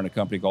M&R and a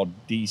company called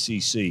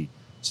DCC. It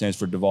stands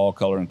for Duval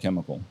Color and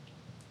Chemical.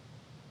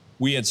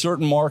 We had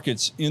certain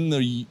markets in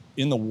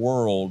the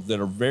world that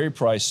are very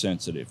price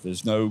sensitive.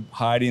 There's no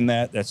hiding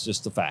that. That's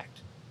just the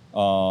fact.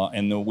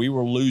 We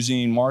were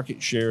losing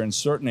market share in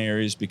certain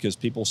areas because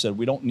people said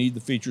we don't need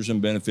the features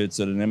and benefits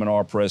that an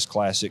M&R press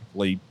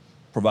classically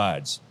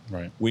provides.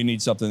 Right. We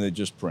need something that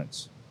just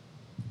prints.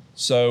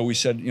 So we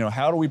said,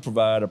 how do we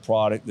provide a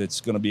product that's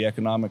going to be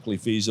economically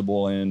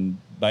feasible in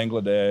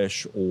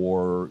Bangladesh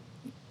or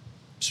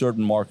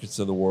certain markets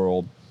of the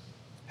world?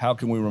 How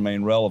can we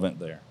remain relevant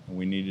there? And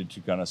we needed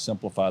to kind of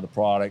simplify the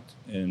product,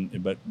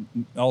 but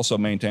also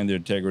maintain the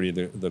integrity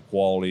of the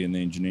quality and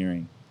the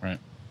engineering. Right.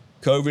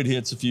 COVID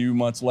hits a few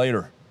months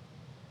later.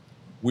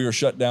 We were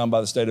shut down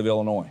by the state of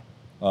Illinois.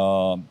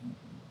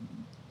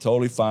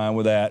 Totally fine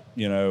with that.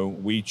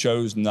 We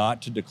chose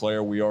not to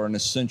declare we are an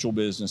essential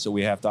business that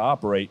we have to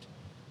operate,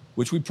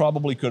 which we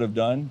probably could have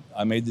done.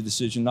 I made the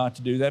decision not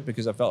to do that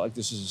because I felt like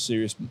this is a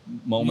serious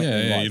moment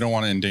in life. You don't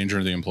want to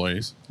endanger the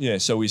employees. Yeah,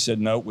 so we said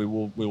no. We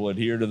will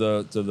adhere to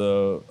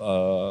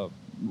the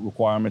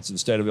requirements of the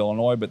state of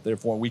Illinois, but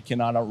therefore we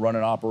cannot run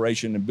an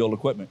operation and build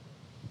equipment.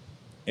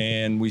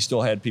 And we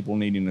still had people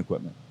needing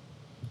equipment.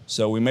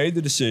 So we made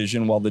the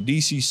decision, while the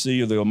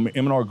DCC or the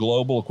M&R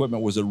Global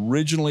equipment was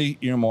originally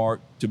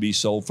earmarked to be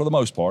sold for the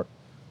most part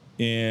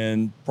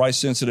in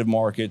price-sensitive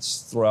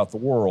markets throughout the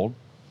world,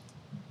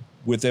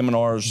 with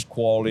M&R's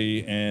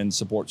quality and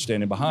support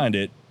standing behind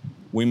it,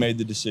 we made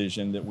the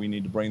decision that we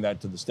need to bring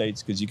that to the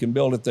States because you can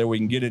build it there, we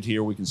can get it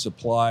here, we can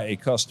supply a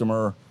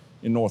customer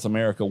in North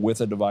America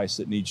with a device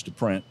that needs to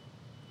print,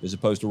 as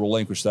opposed to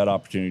relinquish that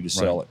opportunity to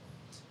sell it.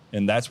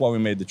 And that's why we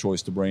made the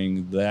choice to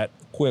bring that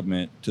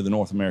equipment to the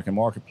North American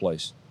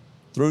marketplace.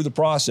 Through the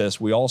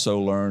process, we also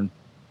learned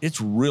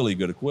it's really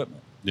good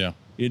equipment. Yeah.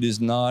 It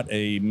is not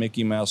a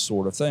Mickey Mouse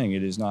sort of thing.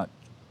 It is not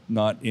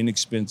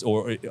inexpensive,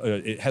 or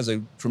it has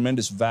a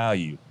tremendous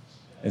value.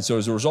 And so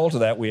as a result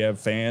of that, we have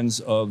fans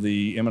of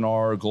the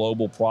M&R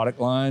Global product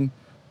line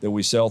that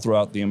we sell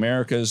throughout the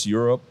Americas,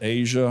 Europe,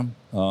 Asia,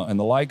 and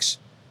the likes.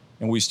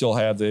 And we still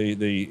have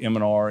the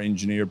M&R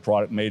engineered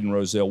product made in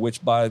Roselle,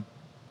 which by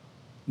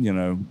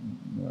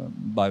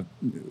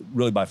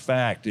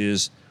fact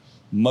is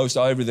most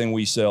everything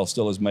we sell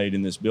still is made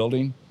in this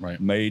building, right.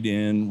 Made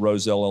in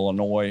Roselle,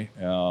 Illinois.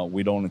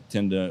 We don't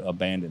intend to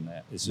abandon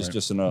that. It's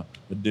just an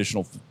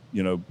additional,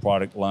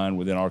 product line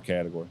within our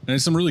category. And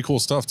it's some really cool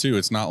stuff too.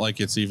 It's not like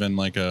it's even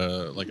like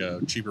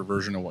a cheaper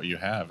version of what you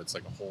have. It's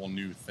like a whole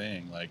new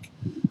thing. Like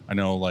I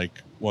know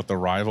what the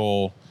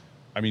Rival,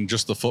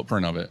 just the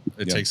footprint of it.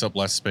 It takes up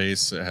less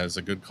space. It has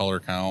a good color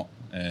count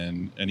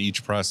and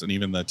each press and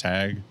even the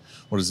tag.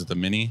 What is it? The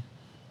Mini?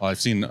 Well, I've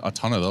seen a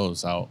ton of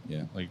those out.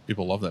 Yeah.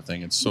 People love that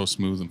thing. It's so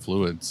smooth and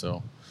fluid.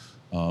 So,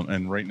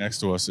 and right next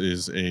to us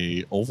is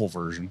a oval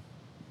version.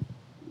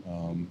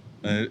 And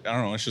I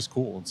don't know. It's just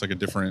cool. It's like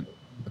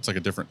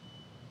a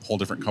whole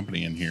different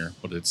company in here,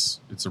 but it's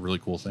a really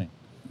cool thing.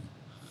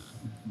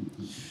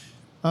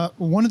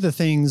 One of the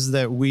things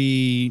that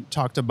we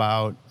talked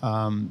about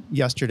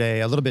yesterday,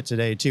 a little bit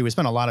today too, we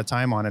spent a lot of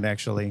time on it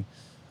actually,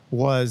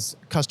 was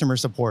customer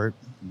support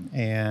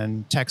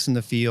and techs in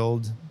the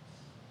field.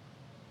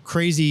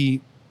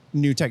 Crazy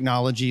new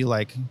technology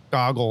like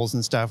goggles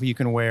and stuff you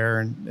can wear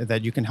and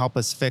that you can help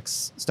us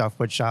fix stuff,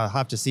 which I'll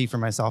have to see for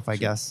myself, I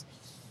guess.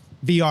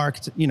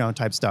 VR,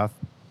 type stuff.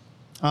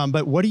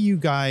 But what are you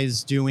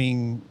guys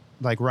doing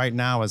right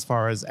now as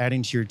far as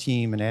adding to your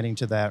team and adding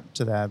to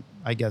that,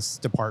 I guess,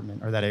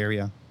 department or that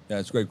area? Yeah,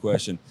 it's a great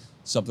question.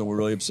 Something we're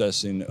really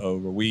obsessing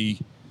over. We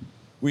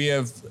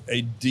have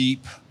a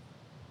deep,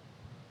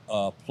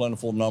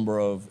 plentiful number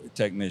of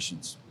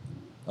technicians,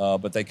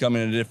 but they come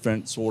in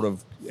different sort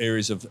of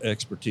areas of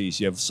expertise.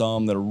 You have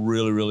some that are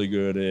really, really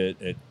good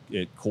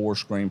at core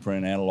screen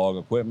print analog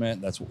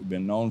equipment. That's what we've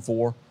been known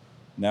for.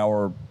 Now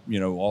we're,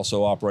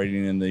 also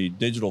operating in the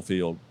digital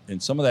field,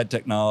 and some of that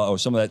technology or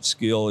some of that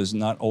skill is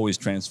not always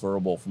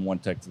transferable from one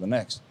tech to the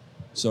next.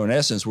 So in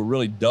essence, we're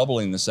really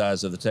doubling the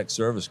size of the tech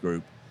service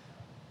group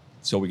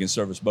so we can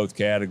service both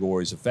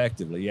categories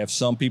effectively. You have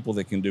some people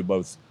that can do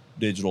both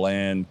digital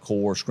and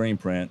core screen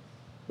print,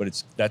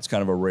 but that's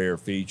kind of a rare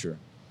feature.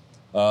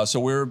 So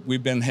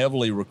we've been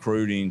heavily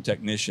recruiting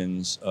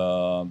technicians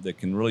that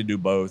can really do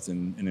both,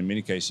 and in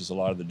many cases, a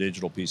lot of the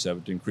digital piece of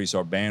it to increase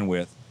our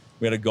bandwidth.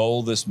 We had a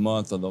goal this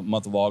month, the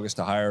month of August,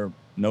 to hire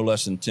no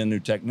less than 10 new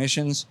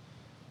technicians.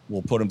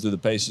 We'll put them through the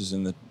paces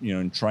in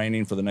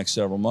training for the next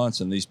several months,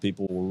 and these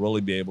people will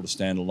really be able to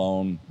stand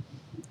alone,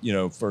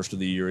 first of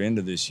the year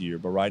into this year.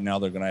 But right now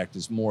they're going to act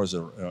as more as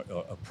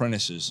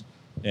apprentices,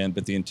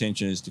 but the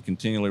intention is to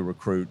continually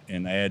recruit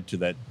and add to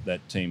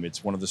that team.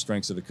 It's one of the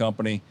strengths of the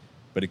company,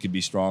 but it could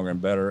be stronger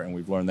and better, and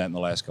we've learned that in the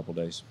last couple of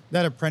days.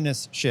 That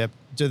apprenticeship,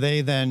 do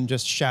they then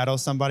just shadow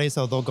somebody,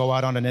 so they'll go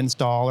out on an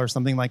install or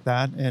something like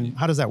that? And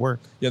how does that work?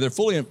 Yeah, they're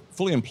fully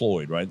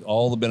employed, right?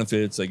 All the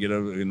benefits, they get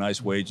a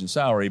nice wage and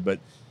salary, but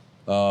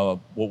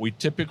what we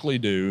typically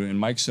do, and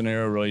Mike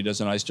Scenario really does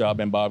a nice job,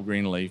 and Bob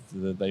Greenleaf,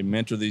 they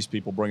mentor these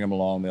people, bring them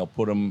along. They'll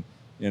put them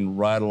in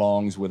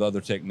ride-alongs with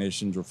other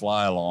technicians or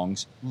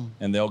fly-alongs,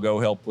 and they'll go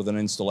help with an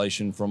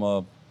installation from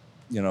a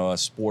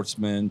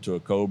Sportsman to a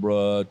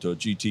Cobra to a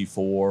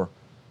GT4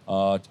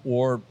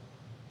 or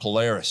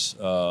Polaris,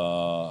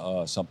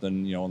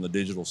 something, on the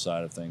digital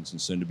side of things,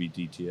 and soon to be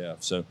DTF.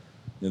 So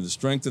the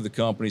strength of the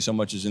company so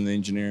much is in the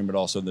engineering, but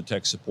also in the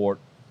tech support.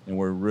 And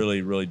we're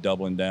really, really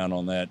doubling down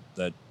on that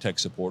tech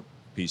support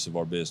piece of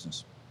our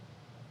business.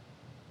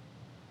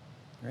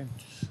 Great.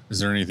 Is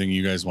there anything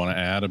you guys want to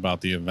add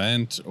about the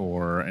event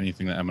or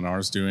anything that M&R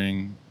is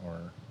doing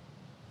or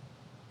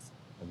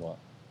what?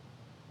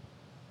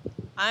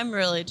 I'm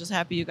really just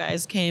happy you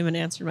guys came and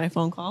answered my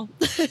phone call.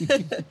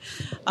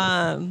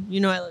 I love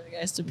you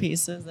guys to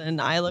pieces, and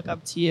I look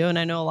up to you, and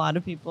I know a lot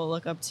of people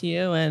look up to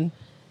you, and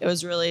it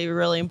was really,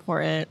 really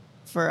important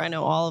for, I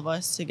know, all of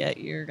us to get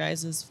your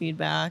guys'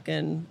 feedback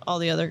and all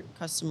the other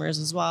customers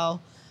as well.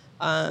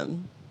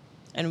 And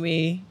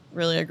we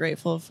really are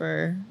grateful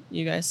for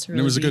you guys to really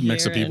And it was a good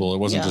mix of here, people. and,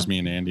 It wasn't yeah, just me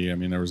and Andy. I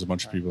mean, there was a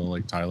bunch of people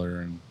like Tyler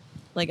and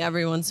like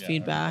everyone's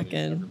feedback.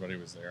 everybody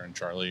was there. And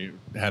Charlie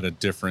had a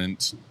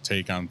different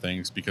take on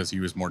things because he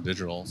was more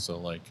digital. So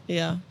like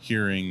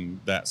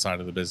hearing that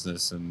side of the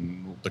business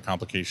and the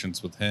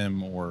complications with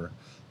him or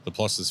the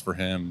pluses for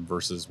him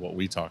versus what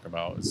we talk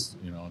about is,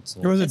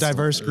 It was a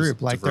diverse group.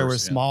 There were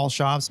small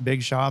shops,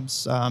 big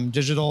shops,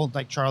 digital.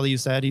 Like Charlie, you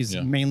said, he's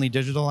mainly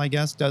digital, I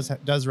guess.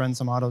 Does run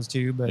some autos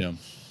too, but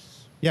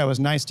yeah, it was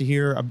nice to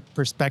hear a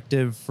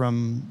perspective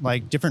from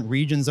like different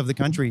regions of the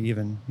country,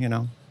 even.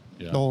 The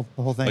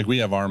whole thing. Like we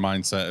have our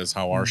mindset as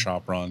how our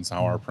shop runs,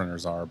 how our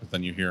printers are, but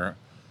then you hear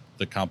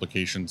the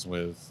complications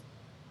with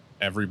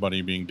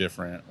everybody being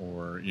different,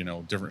 or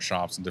different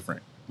shops and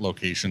different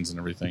locations and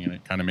everything, and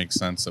it kind of makes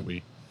sense that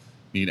we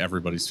need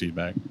everybody's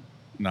feedback,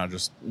 not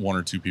just one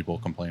or two people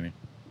complaining.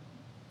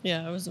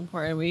 Yeah, it was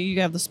important.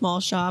 You have the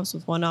small shops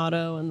with one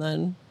auto, and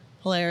then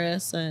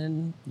Polaris,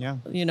 and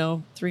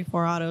 3-4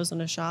 autos in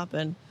a shop,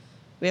 and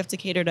we have to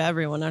cater to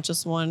everyone, not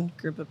just one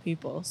group of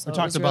people. So we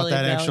talked about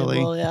that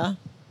actually. Yeah,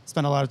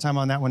 spent a lot of time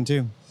on that one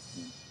too.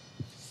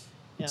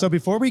 Yeah. So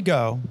before we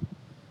go,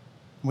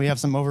 we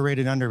have some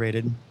overrated,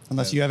 underrated.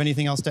 Unless you have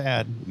anything else to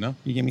add. No.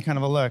 You gave me kind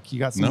of a look. You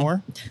got some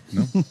more?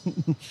 No.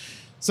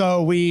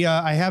 So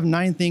I have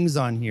 9 things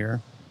on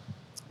here,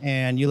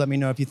 and you let me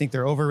know if you think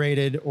they're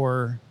overrated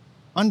or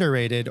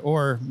underrated,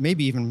 or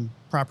maybe even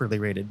properly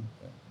rated.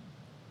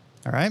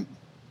 All right?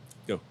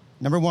 Go.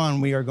 Number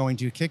 1, we are going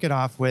to kick it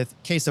off with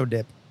queso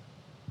dip.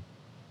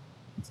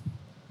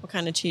 What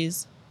kind of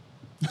cheese?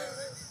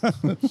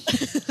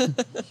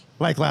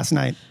 Like last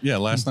night. Yeah,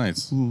 last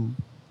night's.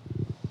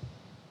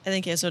 I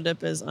think queso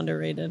dip is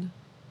underrated.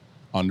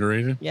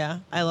 Underrated? Yeah,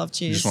 I love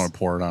cheese. You just want to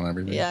pour it on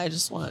everything? Yeah, I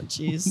just want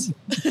cheese.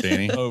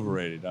 Danny?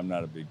 Overrated. I'm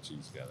not a big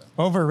cheese guy.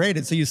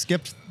 Overrated, so you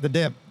skipped the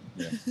dip.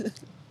 Yeah.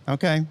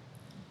 Okay.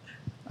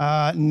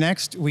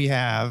 Next, we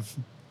have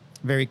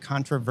very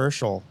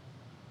controversial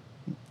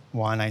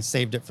one. I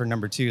saved it for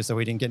number 2, so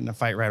we didn't get in a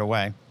fight right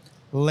away.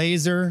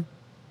 Laser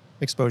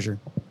exposure.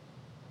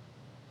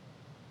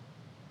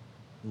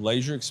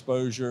 Laser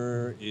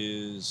exposure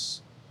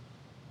is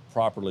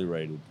properly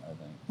rated, I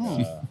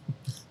think.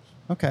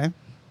 Okay.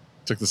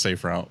 Took the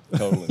safe route.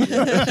 Totally.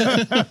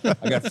 Yeah.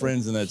 I got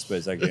friends in that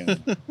space. I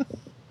can't.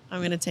 I'm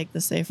going to take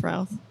the safe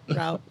route.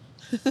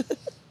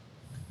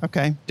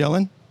 Okay.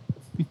 Dylan?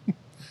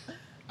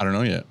 I don't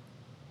know yet.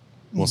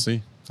 We'll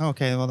see.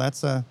 Okay. Well,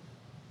 that's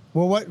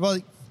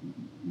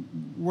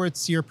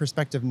what's your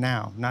perspective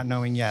now, not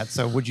knowing yet?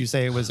 So would you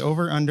say it was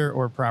over, under,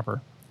 or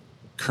proper?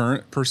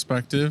 current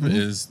perspective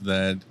is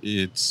that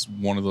it's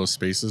one of those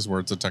spaces where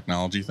it's a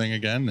technology thing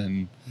again,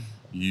 and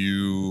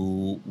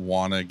you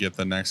want to get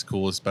the next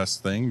coolest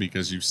best thing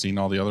because you've seen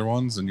all the other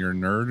ones and you're a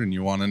nerd and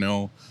you want to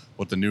know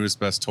what the newest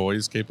best toy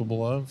is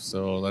capable of.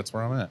 So that's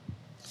where I'm at.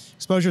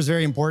 Exposure is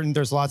very important.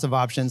 There's lots of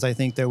options. I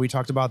think that we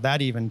talked about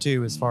that even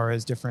too, as far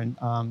as different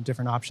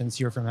options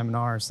here from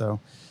M&R. So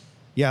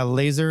yeah,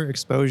 laser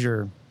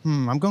exposure.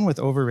 I'm going with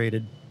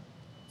overrated.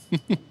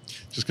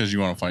 Just because you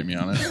want to fight me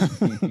on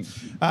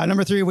it.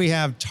 Number 3, we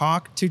have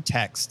talk to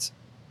text.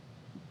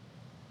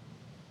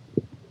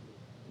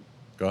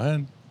 Go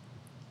ahead.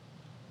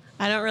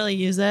 I don't really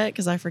use it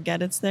because I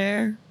forget it's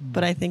there,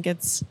 but I think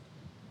it's,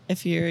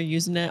 if you're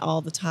using it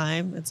all the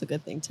time, it's a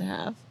good thing to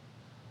have.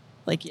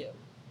 Like you.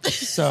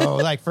 So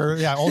like for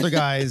older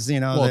guys,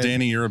 Well,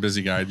 Danny, you're a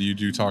busy guy. Do you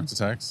do talk to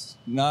text?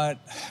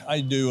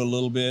 I do a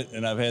little bit,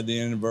 and I've had the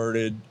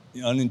inverted,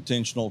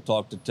 unintentional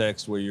talk to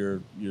text where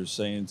you're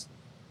saying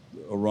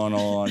a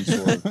run-on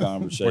sort of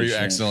conversation. Where you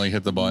accidentally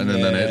hit the button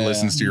and then it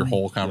listens to your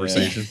whole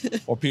conversation. Yeah.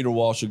 Or Peter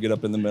Walsh will get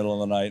up in the middle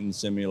of the night and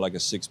send me like a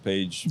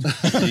 6-page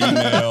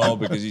email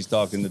because he's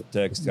talking to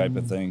text type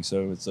of thing.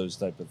 So it's those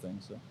type of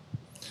things.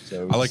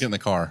 So I like it in the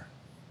car.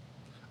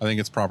 I think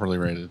it's properly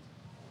rated.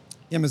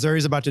 Yeah,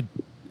 Missouri's about to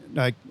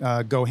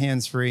go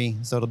hands-free,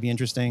 so it'll be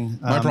interesting.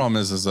 My problem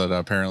is that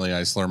apparently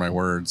I slur my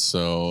words,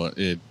 so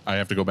I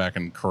have to go back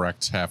and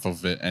correct half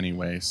of it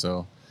anyway.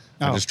 So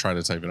I just try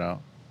to type it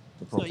out.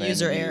 So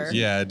user error.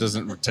 Yeah, it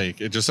doesn't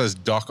take. It just says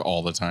duck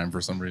all the time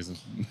for some reason.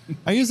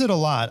 I use it a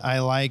lot. I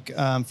like,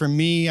 for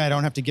me, I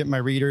don't have to get my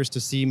readers to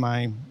see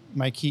my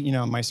key,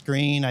 my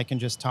screen. I can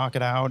just talk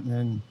it out,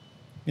 and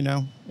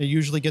it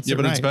usually gets it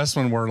but right. It's best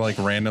when we're like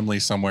randomly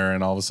somewhere,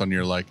 and all of a sudden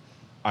you're like,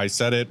 "I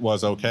said it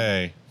was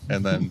okay,"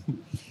 and then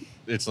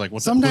it's like, who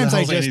the hell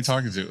is Andy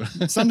talking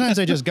to? Sometimes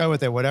I just go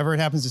with it. Whatever it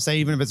happens to say,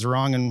 even if it's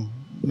wrong and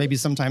maybe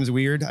sometimes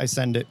weird, I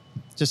send it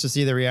just to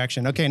see the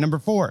reaction. Okay, number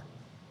 4.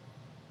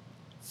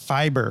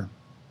 Fiber.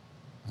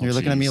 You're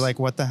looking at me like,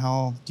 what the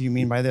hell do you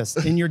mean by this?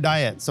 In your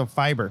diet, so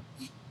fiber.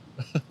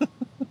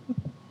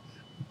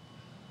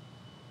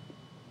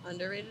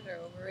 Underrated or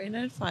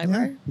overrated?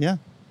 Fiber? Yeah.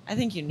 I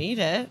think you need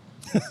it.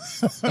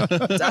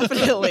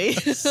 Definitely.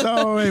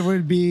 So it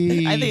would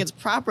be... I think it's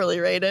properly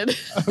rated.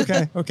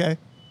 Okay.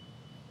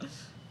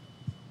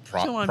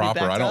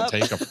 Proper. I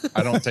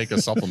don't take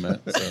a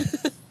supplement.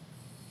 So.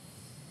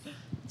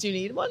 Do you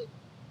need one?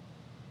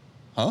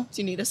 Huh?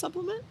 Do you need a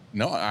supplement?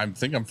 No, I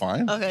think I'm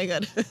fine. Okay,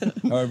 good.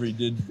 However, he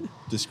did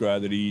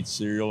describe that he eats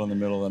cereal in the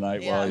middle of the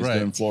night while he's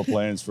doing floor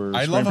plans for.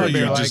 I love how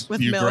you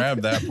milk.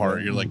 grab that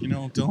part. You're like,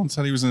 Dylan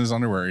said he was in his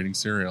underwear eating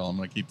cereal. I'm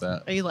gonna keep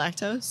that. Are you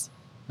lactose?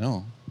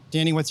 No.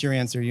 Danny, what's your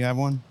answer? You have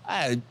one?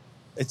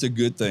 It's a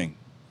good thing.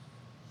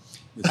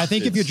 I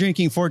think if you're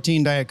drinking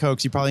 14 Diet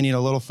Cokes, you probably need a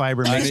little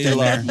fiber mixed in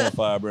there. I there. need a lot more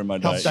fiber in my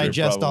diet. Help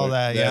digest all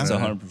that. Yeah, that's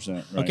 100%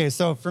 right. Okay,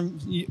 so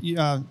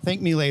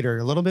thank me later.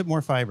 A little bit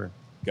more fiber.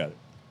 Got it.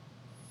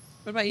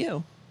 What about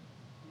you?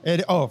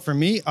 For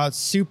me,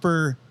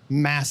 super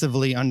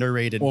massively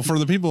underrated. Well, for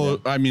the people,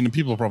 the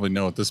people probably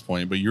know at this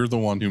point, but you're the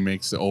one who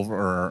makes it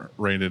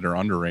overrated or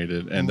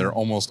underrated, and they're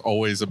almost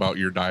always about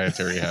your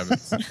dietary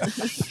habits.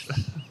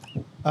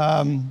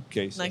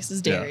 Next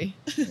is dairy.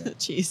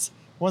 Cheese.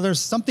 Well,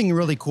 there's something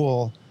really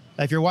cool.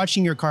 If you're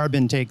watching your carb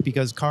intake,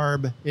 because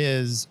carb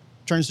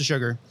turns to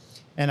sugar,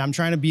 and I'm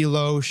trying to be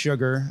low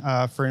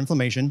sugar for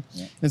inflammation.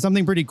 Yeah. And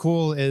something pretty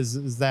cool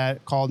is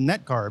that called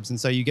net carbs. And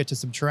so you get to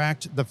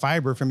subtract the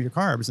fiber from your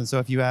carbs. And so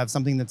if you have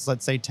something that's,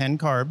 let's say, 10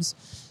 carbs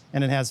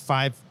and it has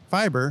 5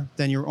 fiber,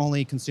 then you're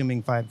only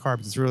consuming 5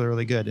 carbs. It's really,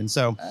 really good. And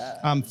so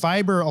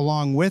fiber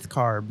along with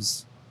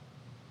carbs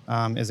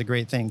is a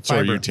great thing. So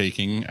fiber. are you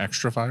taking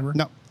extra fiber?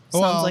 No.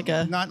 Sounds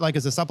not like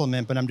as a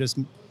supplement, but I'm just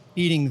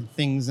eating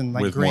things and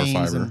like with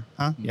grains. More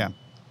fiber. Yeah.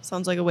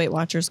 Sounds like a Weight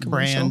Watchers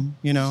commercial.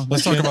 Brand,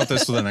 Let's talk about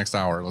this for the next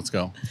hour. Let's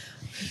go.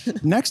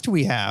 Next,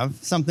 we have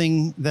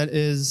something that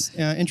is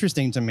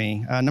interesting to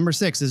me. Number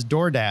 6 is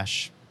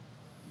DoorDash.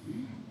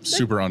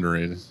 Super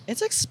underrated.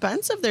 It's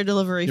expensive, their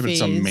delivery fees.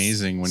 But it's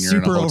amazing when you're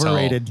Super in a hotel.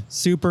 overrated.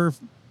 Super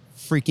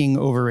freaking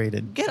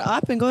overrated. Get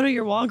up and go to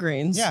your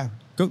Walgreens. Yeah.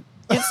 Go.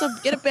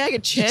 Get a bag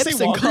of chips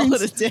say and call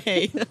Walgreens? it a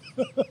day.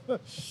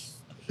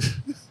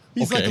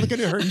 He's like looking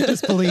at her in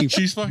disbelief.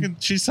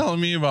 She's telling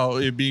me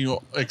about it being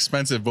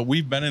expensive, but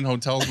we've been in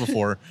hotels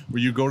before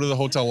where you go to the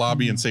hotel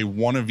lobby and say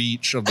one of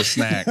each of the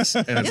snacks,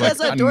 and it's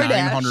like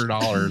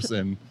 $900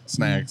 in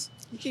snacks.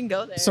 You can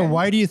go there. So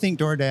why do you think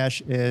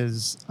DoorDash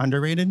is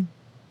underrated?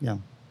 Yeah.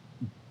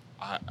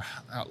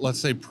 Let's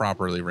say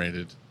properly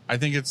rated. I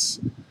think it's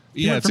went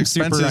it's from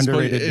super expensive, but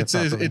underrated to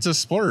properly. it's a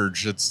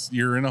splurge.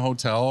 You're in a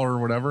hotel or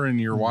whatever,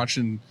 and you're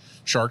watching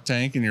Shark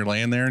Tank, and you're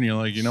laying there, and you're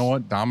like, you know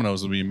what,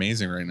 Domino's would be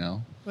amazing right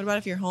now. What about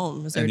if you're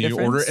home? Is there And a you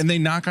difference? order, and they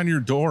knock on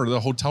your door, the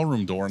hotel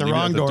room door, and The leave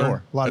wrong it at the door.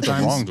 door. A lot of It's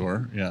times. the wrong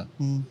door. Yeah.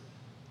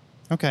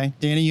 Okay,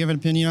 Danny, you have an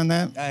opinion on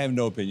that? I have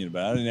no opinion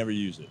about it. I never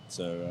use it.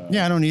 So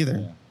Yeah, I don't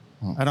either.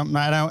 Yeah. I don't,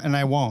 and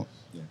I won't.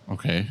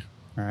 Okay.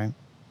 All right.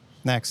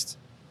 Next.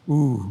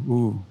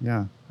 Ooh, yeah.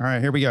 All right,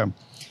 here we go.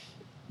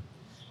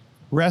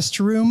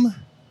 Restroom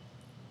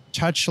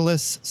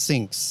touchless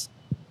sinks.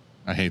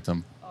 I hate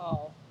them.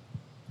 Oh.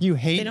 You They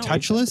hate don't-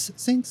 touchless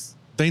sinks?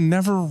 They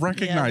never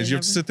recognize. they You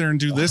have to never- sit there and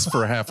do this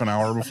for a half an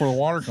hour before the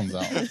water comes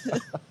out.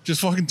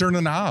 Just fucking turn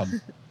the knob.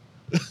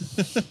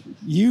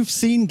 You've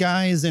seen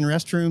guys in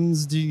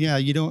restrooms do, yeah,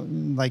 you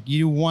don't, like,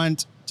 you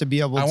want to be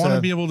able I to. want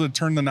to be able to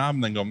turn the knob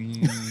and then go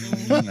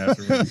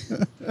afterwards.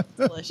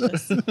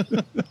 Delicious.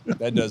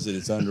 That does it.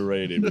 It's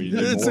underrated. We need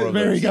It's- more of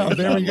there those we go, things,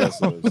 there we not go.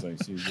 less of those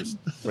things. You just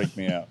freak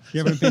me out. You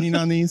have an opinion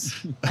on these?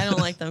 I don't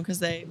like them because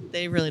they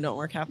really don't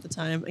work half the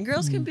time. And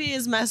girls can be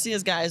as messy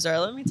as guys are.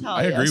 Let me tell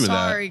I you. agree with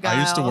Sorry, that. I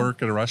used to Kyle.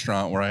 work at a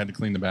restaurant where I had to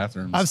clean the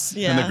bathrooms.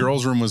 Yeah. And the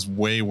girls' room was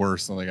way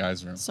worse than the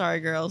guys' room.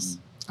 Sorry, girls.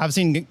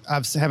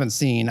 Haven't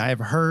seen, I have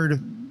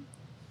heard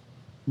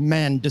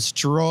men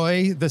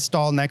destroy the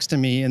stall next to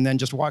me and then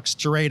just walk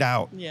straight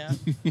out Yeah.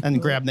 and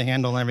grab the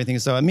handle and everything.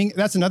 So, I mean,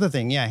 that's another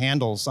thing. Yeah,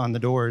 handles on the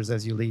doors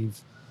as you leave.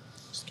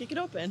 Just kick it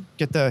open.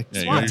 Get the, Yeah,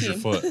 you SWAT use your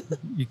team. foot.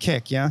 you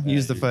kick, yeah?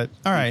 Use the foot.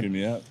 All right. Freaking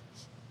me out.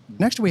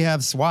 Next, we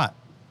have SWAT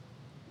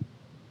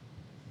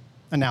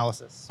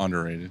analysis.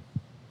 Underrated.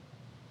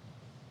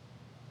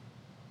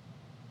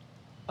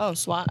 Oh,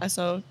 SWAT.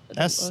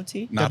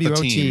 S-O-T. Not the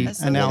WOT team.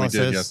 That's What we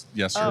did analysis.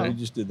 yesterday. We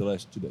just did the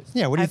last 2 days.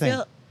 Yeah, what do you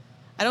think?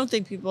 I don't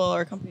think people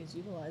or companies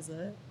utilize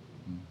it.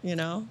 You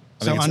know?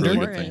 I think So it's a really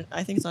under- good thing.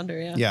 I think it's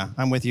under, yeah. Yeah,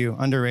 I'm with you.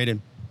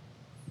 Underrated.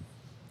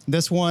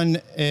 This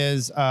one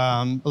is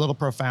a little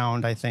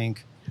profound, I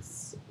think.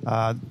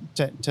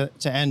 To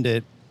end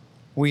it,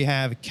 we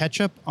have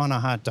ketchup on a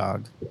hot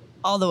dog.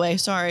 All the way.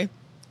 Sorry.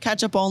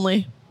 Ketchup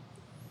only.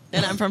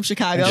 And I'm from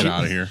Chicago. Get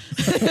out of here.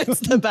 It's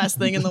the best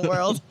thing in the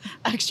world.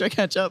 Extra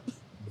ketchup.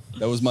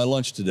 That was my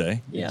lunch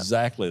today. Yeah.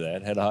 Exactly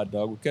that. Had a hot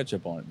dog with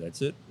ketchup on it.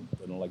 That's it.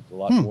 I don't like a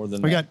lot more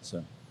than We that. got-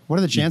 So. What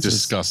are the You chances?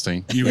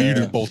 disgusting. You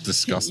do both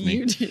disgust me.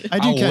 You do. I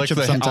do I'll ketchup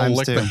lick sometimes I'll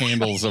lick too. the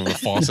handles of the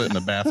faucet in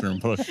the bathroom.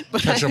 Put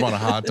ketchup on a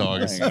hot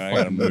dog. It's Hang on, I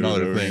gotta move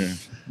another over thing. here.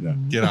 No.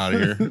 Get out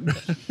of here.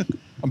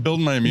 I'm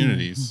building my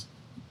immunities.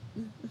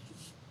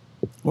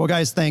 Well,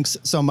 guys, thanks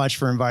so much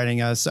for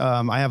inviting us.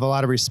 I have a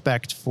lot of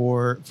respect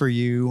for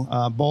you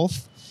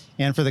both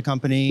and for the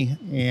company.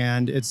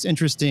 And it's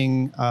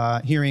interesting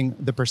hearing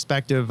the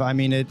perspective. I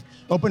mean, it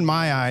opened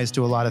my eyes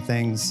to a lot of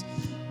things,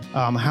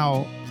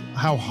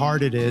 how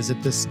hard it is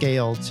at this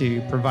scale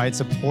to provide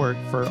support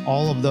for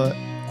all of the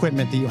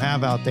equipment that you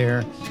have out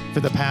there for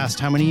the past,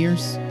 how many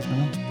years? I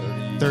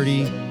don't know.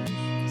 30.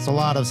 It's a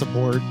lot of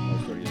support.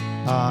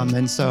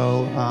 And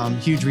so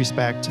huge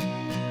respect.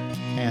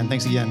 And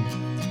thanks again.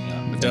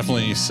 I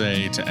definitely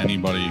say to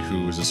anybody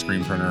who is a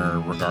screen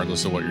printer,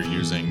 regardless of what you're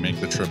using, make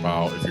the trip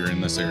out. If you're in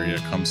this area,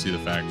 come see the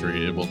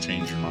factory. It will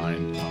change your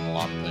mind on a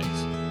lot of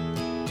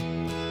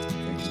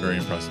things. It's very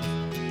impressive.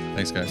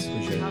 Thanks, guys.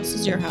 Appreciate it. House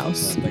is your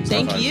house. Thanks.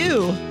 Thank High five.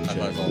 you. High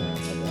five all around.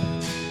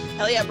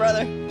 Hell yeah,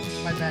 brother.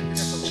 My bad. You're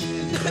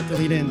going to have to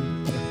lead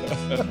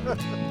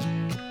in.